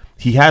is,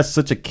 he has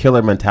such a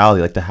killer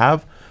mentality. Like to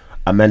have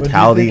a But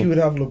mentality. do you think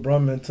you would have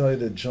LeBron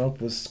mentality to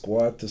jump with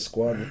squad to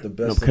squad with the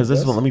best? Because this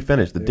is what, let me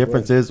finish. The Yeah,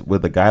 difference go is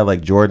with a guy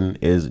like Jordan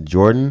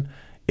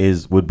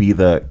would be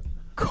the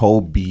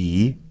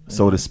Kobe,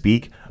 so to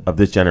speak, of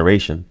this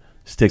generation.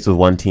 Sticks with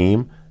one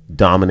team,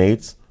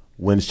 dominates,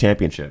 wins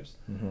championships.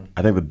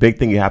 I think the big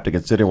thing you have to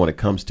consider when it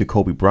comes to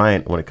Kobe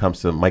Bryant, when it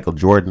comes to Michael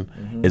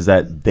Jordan, is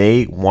that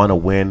they want to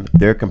win.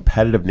 Their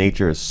competitive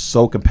nature is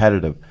so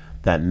competitive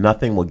that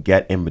nothing will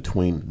get in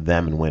between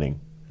them and winning.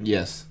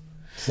 Yes.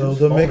 So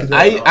they'll make it.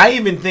 I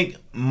even think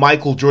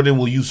Michael Jordan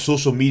will use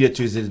social media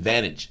to his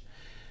advantage.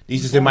 He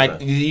used to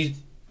say,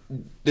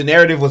 the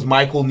narrative was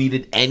Michael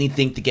needed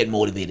anything to get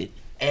motivated.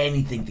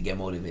 Anything to get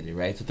motivated,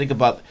 right? So think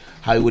about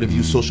how he would have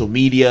used social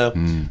media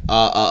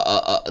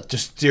to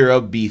stir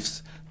up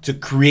beefs, to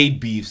create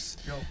beefs.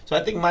 So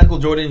I think Michael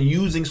Jordan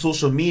using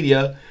social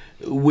media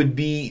would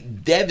be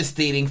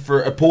devastating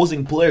for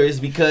opposing players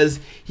because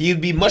he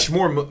would be much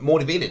more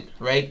motivated,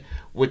 right?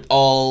 With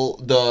all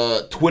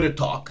the Twitter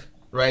talk,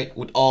 right?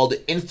 With all the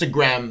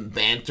Instagram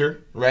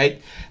banter,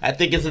 right? I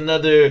think it's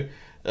another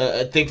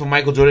thing for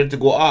Michael Jordan to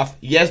go off.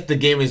 Yes, the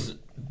game is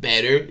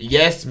better.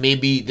 Yes,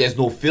 maybe there's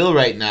no feel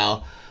right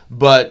now,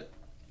 but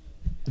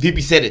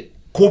VP said it.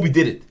 Kobe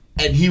did it,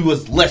 and he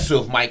was lesser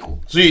of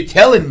Michael. So you're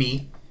telling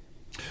me,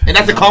 and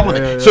that's a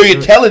compliment. Yeah, so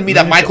you're telling me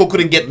let that me- Michael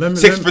couldn't get let me-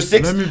 6 let- for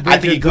 6? let me I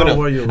break think he it down could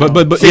where have. you're But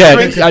wrong. yeah,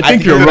 Rings, I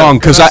think you're you're wrong Can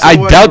because I say I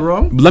why doubt. you're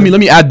wrong? Let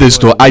me add this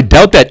though. I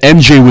doubt that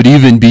MJ would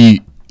even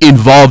be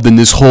involved in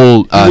this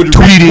whole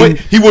tweeting.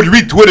 He would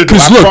retweet it.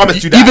 Because I look,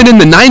 promise you that. even in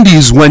the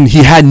 90s when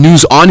he had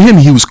news on him,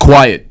 he was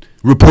quiet.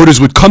 Reporters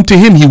would come to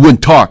him, he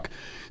wouldn't talk.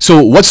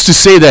 So what's to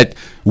say that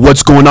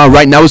what's going on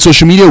right now with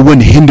social media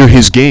wouldn't hinder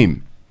his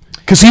game?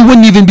 Because he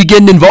wouldn't even be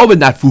getting involved in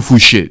that foo-foo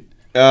shit.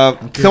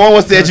 Someone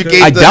wants to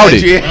educate. I the doubt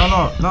it. Nigeria-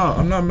 No,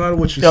 I'm not mad at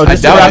what you Yo, said.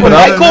 just to wrap it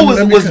up-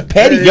 Michael was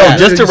petty. Yo, Yeah,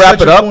 just to you wrap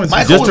said it your up, points.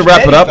 Michael just to was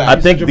wrap it petty up, back I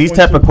then. think Your these point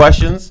type of too.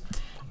 questions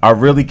are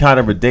really kind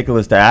of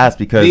ridiculous to ask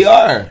because They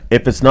are.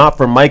 if it's not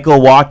for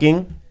Michael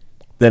walking,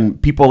 then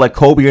people like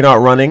Kobe are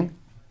not running,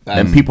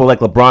 and people like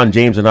LeBron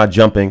James are not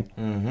jumping.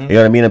 You know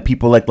what I mean? And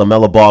people like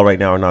LaMelo Ball right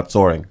now are not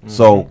soaring.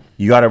 So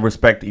you got to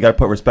respect. You got to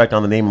put respect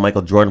on the name of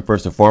Michael Jordan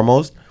first and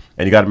foremost,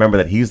 and you got to remember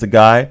that he's the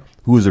guy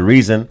who is the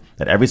reason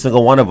that every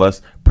single one of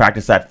us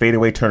practiced that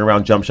fadeaway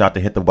turnaround jump shot to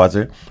hit the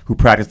buzzer, who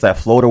practiced that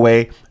float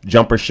away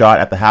jumper shot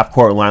at the half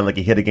court line like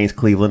he hit against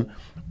Cleveland.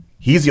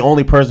 He's the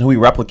only person who we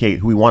replicate,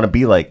 who we want to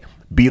be like.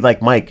 Be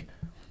like Mike.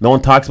 No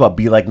one talks about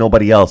be like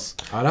nobody else.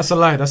 Oh, that's a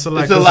lie. That's a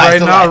lie. It's a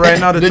lie. Right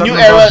now, the new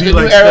era. The new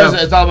era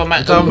is all about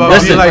Mike.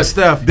 Be like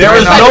Steph. There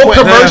is no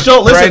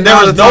commercial. Listen,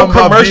 there is no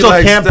commercial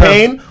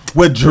campaign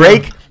with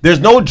Drake. There's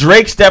no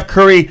Drake Steph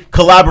Curry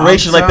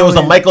collaboration like there was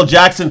a Michael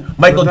Jackson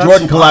Michael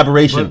Jordan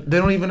collaboration. But they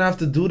don't even have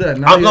to do that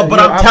now.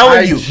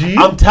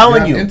 I'm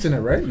telling you.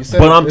 Internet, right? You said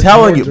but I'm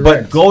telling you.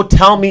 But go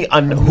tell me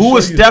who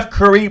is Steph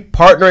Curry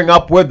partnering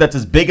up with that's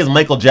as big as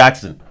Michael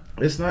Jackson.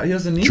 It's not. He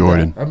doesn't need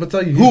Jordan. that. I'm gonna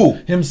tell you. Who?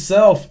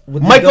 Himself.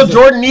 Michael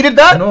Jordan needed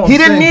that? No, he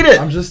didn't need it.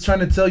 I'm just trying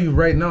to tell you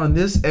right now, in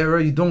this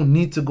era, you don't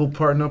need to go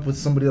partner up with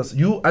somebody else.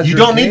 You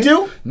don't need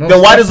to? No,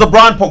 then why does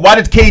LeBron? Why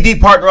did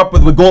KD partner up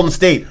with Golden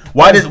State?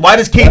 Why does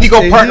KD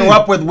go partner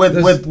up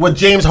with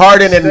James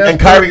Harden and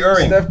Kyrie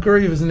Irving? Steph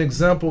Curry was an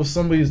example of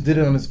somebody who did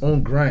it on his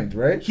own grind,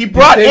 right? He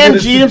brought in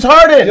James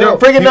Harden.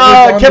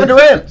 Kevin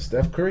Durant.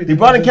 Steph Curry. He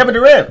brought in Kevin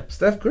Durant.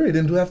 Steph Curry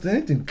didn't do after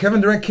anything.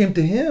 Kevin Durant came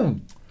to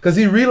him. Because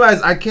he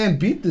realized, I can't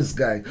beat this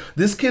guy.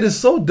 This kid is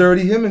so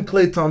dirty, him and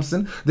Klay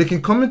Thompson. They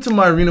can come into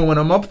my arena when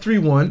I'm up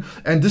 3-1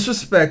 and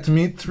disrespect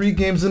me 3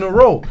 games in a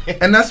row.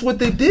 And that's what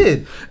they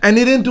did. And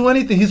he didn't do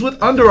anything. He's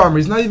with Under Armour.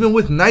 He's not even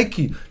with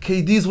Nike.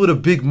 KD's with a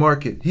big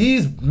market.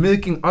 He's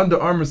making Under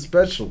Armour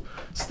special.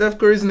 Steph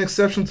Curry's an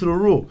exception to the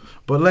rule.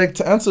 But like,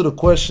 to answer the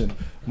question,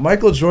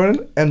 Michael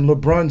Jordan and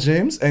LeBron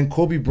James and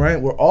Kobe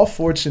Bryant were all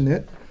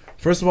fortunate.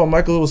 First of all,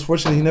 Michael was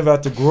fortunate he never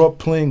had to grow up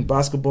playing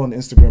basketball in the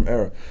Instagram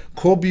era.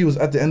 Kobe was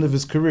at the end of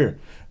his career.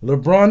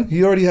 LeBron,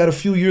 he already had a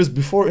few years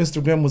before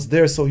Instagram was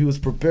there, so he was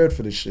prepared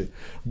for this shit.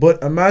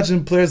 But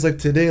imagine players like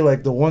today,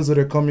 like the ones that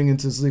are coming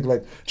into this league,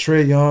 like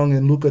Trae Young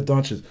and Luka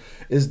Doncic.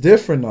 It's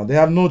different now. They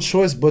have no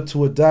choice but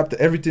to adapt to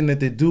everything that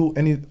they do.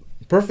 Any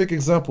perfect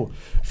example,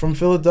 from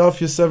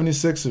Philadelphia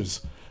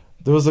 76ers.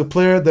 There was a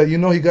player that,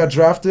 he got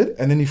drafted,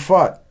 and then he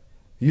fought.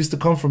 He used to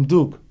come from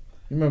Duke.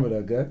 You remember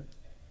that guy?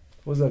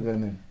 What's that guy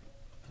name?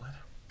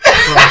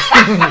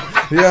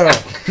 Yeah.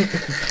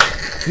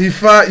 He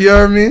fought, you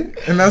know what I mean?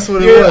 And that's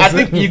what it was. I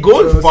think you're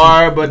going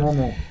far, but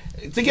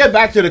to get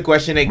back to the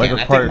question again,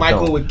 I think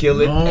Michael would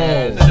kill it.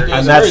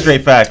 And that's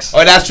straight facts.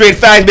 Oh, that's straight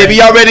facts, baby.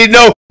 You already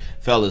know.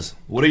 Fellas,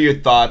 what are your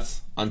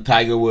thoughts on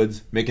Tiger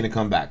Woods making a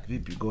comeback?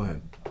 VP, go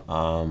ahead.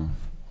 I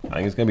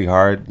think it's going to be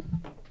hard.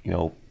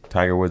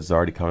 Tiger Woods is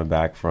already coming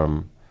back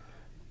from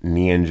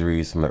knee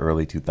injuries from the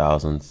early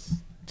 2000s.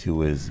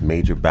 To his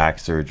major back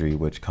surgery,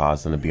 which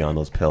caused him to be on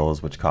those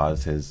pills, which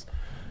caused his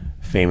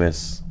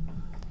famous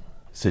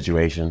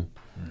situation.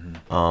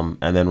 Mm-hmm.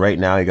 And then right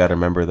now, you got to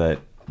remember that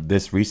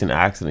this recent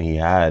accident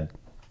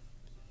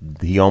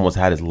he almost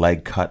had his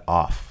leg cut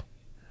off.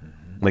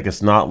 Mm-hmm. Like,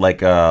 it's not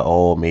like,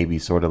 maybe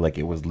sort of like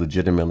it was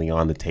legitimately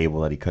on the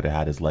table that he could have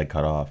had his leg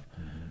cut off.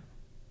 Mm-hmm.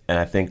 And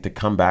I think to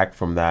come back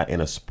from that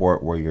in a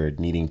sport where you're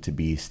needing to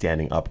be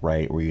standing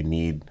upright, where you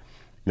need...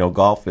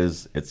 golf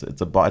it's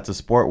a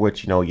sport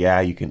which,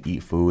 you can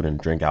eat food and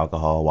drink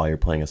alcohol while you're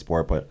playing a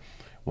sport, but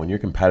when you're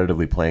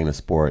competitively playing the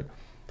sport,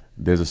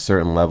 there's a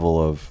certain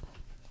level of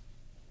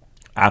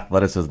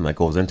athleticism that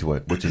goes into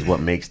it, which is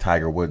what makes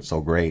Tiger Woods so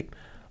great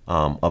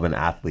of an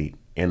athlete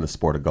in the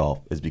sport of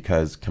golf, is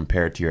because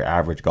compared to your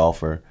average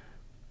golfer,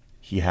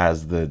 he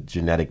has the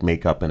genetic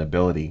makeup and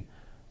ability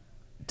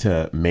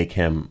to make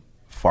him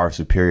far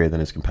superior than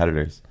his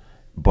competitors.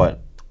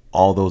 But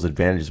all those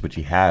advantages which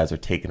he has are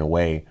taken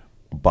away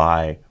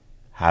by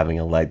having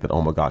a leg that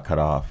almost got cut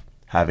off,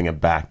 having a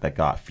back that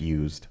got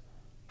fused.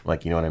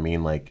 Like, you know what I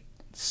mean? Like,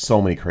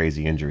 so many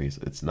crazy injuries.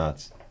 It's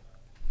nuts.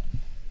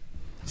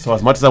 So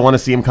as much as I want to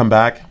see him come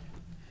back,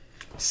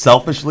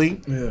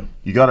 selfishly,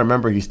 you got to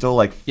remember he's still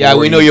like 40, yeah,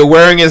 we know you're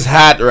wearing his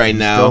hat right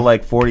now. Still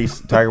like 40.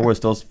 Tiger Woods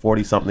still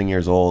 40-something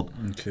years old.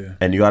 Okay.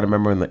 And you got to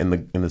remember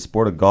in the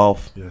sport of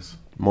golf,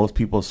 most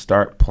people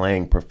start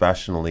playing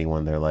professionally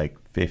when they're like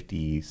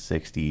 50,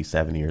 60,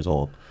 70 years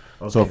old.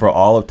 Okay. So for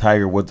all of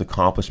Tiger Woods'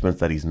 accomplishments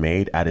that he's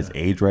made at his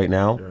age right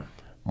now,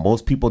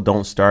 most people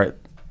don't start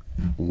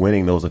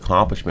winning those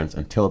accomplishments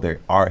until they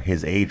are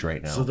his age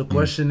right now. So the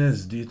question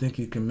is, do you think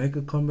he can make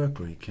a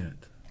comeback or he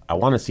can't? I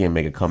want to see him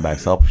make a comeback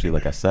selfishly,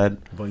 like I said.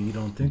 But you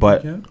don't think he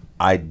can?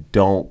 I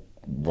don't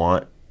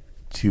want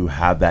to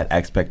have that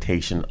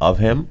expectation of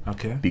him.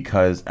 Okay.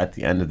 Because at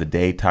the end of the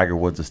day, Tiger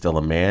Woods is still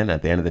a man.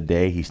 At the end of the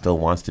day, he still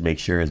wants to make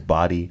sure his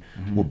body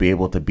will be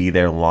able to be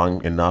there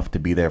long enough to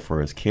be there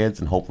for his kids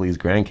and hopefully his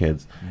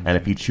grandkids. And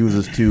if he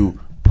chooses to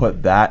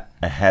put that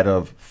ahead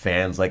of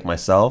fans like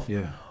myself,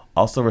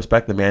 also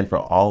respect the man for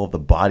all of the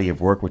body of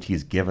work which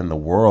he's given the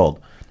world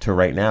to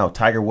right now.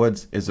 Tiger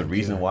Woods is the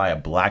reason why a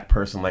black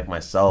person like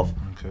myself,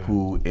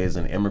 who is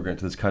an immigrant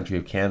to this country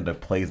of Canada,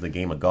 plays the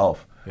game of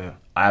golf.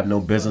 I have no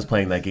business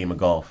playing that game of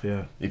golf.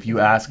 If you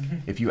ask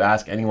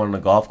anyone on the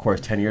golf course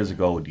 10 years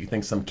ago, do you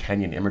think some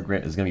Kenyan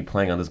immigrant is going to be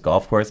playing on this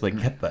golf course?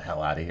 Like, get the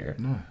hell out of here.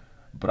 No.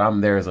 But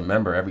I'm there as a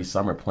member every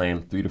summer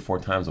playing 3 to 4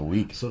 times a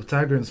week. So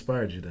Tiger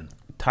inspired you then?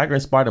 Tiger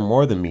inspired him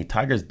more than me.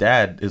 Tiger's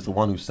dad is the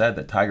one who said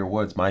that Tiger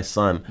Woods, my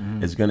son,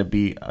 is going to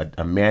be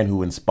a man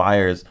who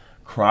inspires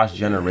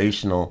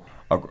cross-generational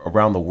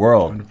around the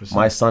world. 100%.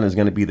 My son is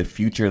going to be the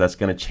future that's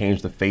going to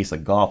change the face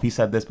of golf. He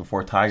said this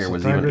before Tiger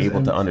was even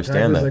able to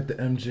understand Tiger's that.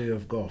 like the MJ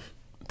of golf.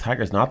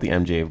 Tiger's not the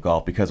MJ of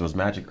golf because it was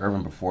Magic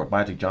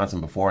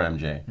Johnson before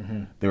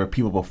MJ. There were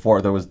people before.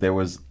 There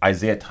was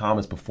Isaiah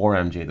Thomas before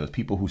MJ. There was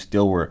people who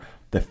still were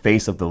the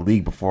face of the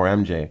league before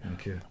MJ.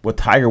 Okay. What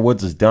Tiger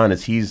Woods has done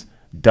is he's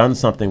done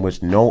something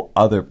which no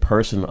other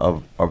person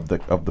of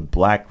the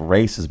black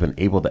race has been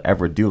able to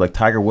ever do. Like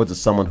Tiger Woods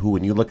is someone who,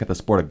 when you look at the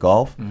sport of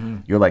golf,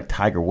 you're like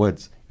Tiger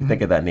Woods. You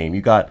think of that name.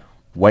 You got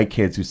white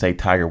kids who say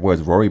Tiger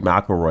Woods. Rory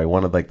McIlroy,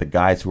 one of like the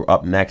guys who were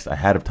up next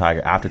ahead of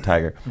Tiger, after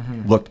Tiger,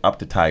 looked up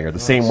to Tiger. The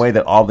same way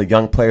that all the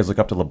young players look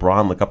up to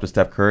LeBron, look up to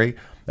Steph Curry.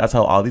 That's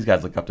how all these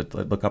guys look up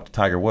to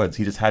Tiger Woods.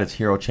 He just had his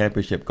Hero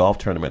Championship golf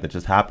tournament that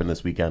just happened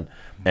this weekend,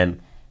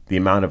 and the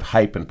amount of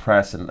hype and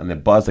press and the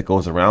buzz that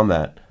goes around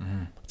that.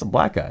 It's a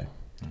black guy.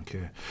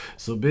 Okay.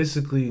 So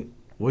basically,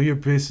 what you're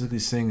basically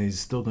saying is he's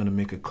still going to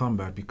make a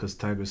comeback because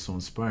Tiger's so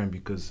inspiring.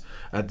 Because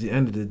at the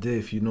end of the day,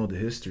 if you know the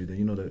history, then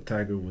you know that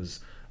Tiger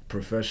was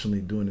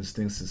professionally doing his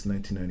thing since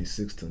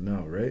 1996 to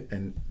now, right?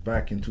 And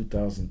back in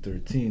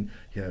 2013,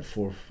 he had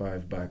 4 or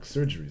 5 back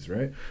surgeries,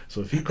 right?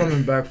 So if he's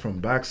coming back from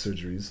back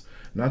surgeries,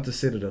 not to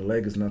say that a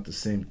leg is not the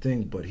same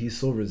thing, but he's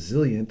so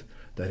resilient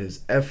that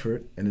his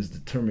effort and his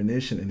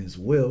determination and his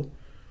will,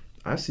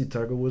 I see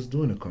Tiger Woods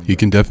doing a comeback. He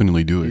can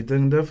definitely do He it.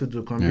 can definitely do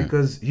a comeback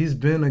because he's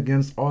been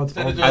against odds.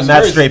 And And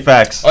that's straight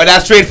facts. Oh,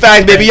 that's straight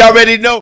fact, baby. Y'all already know.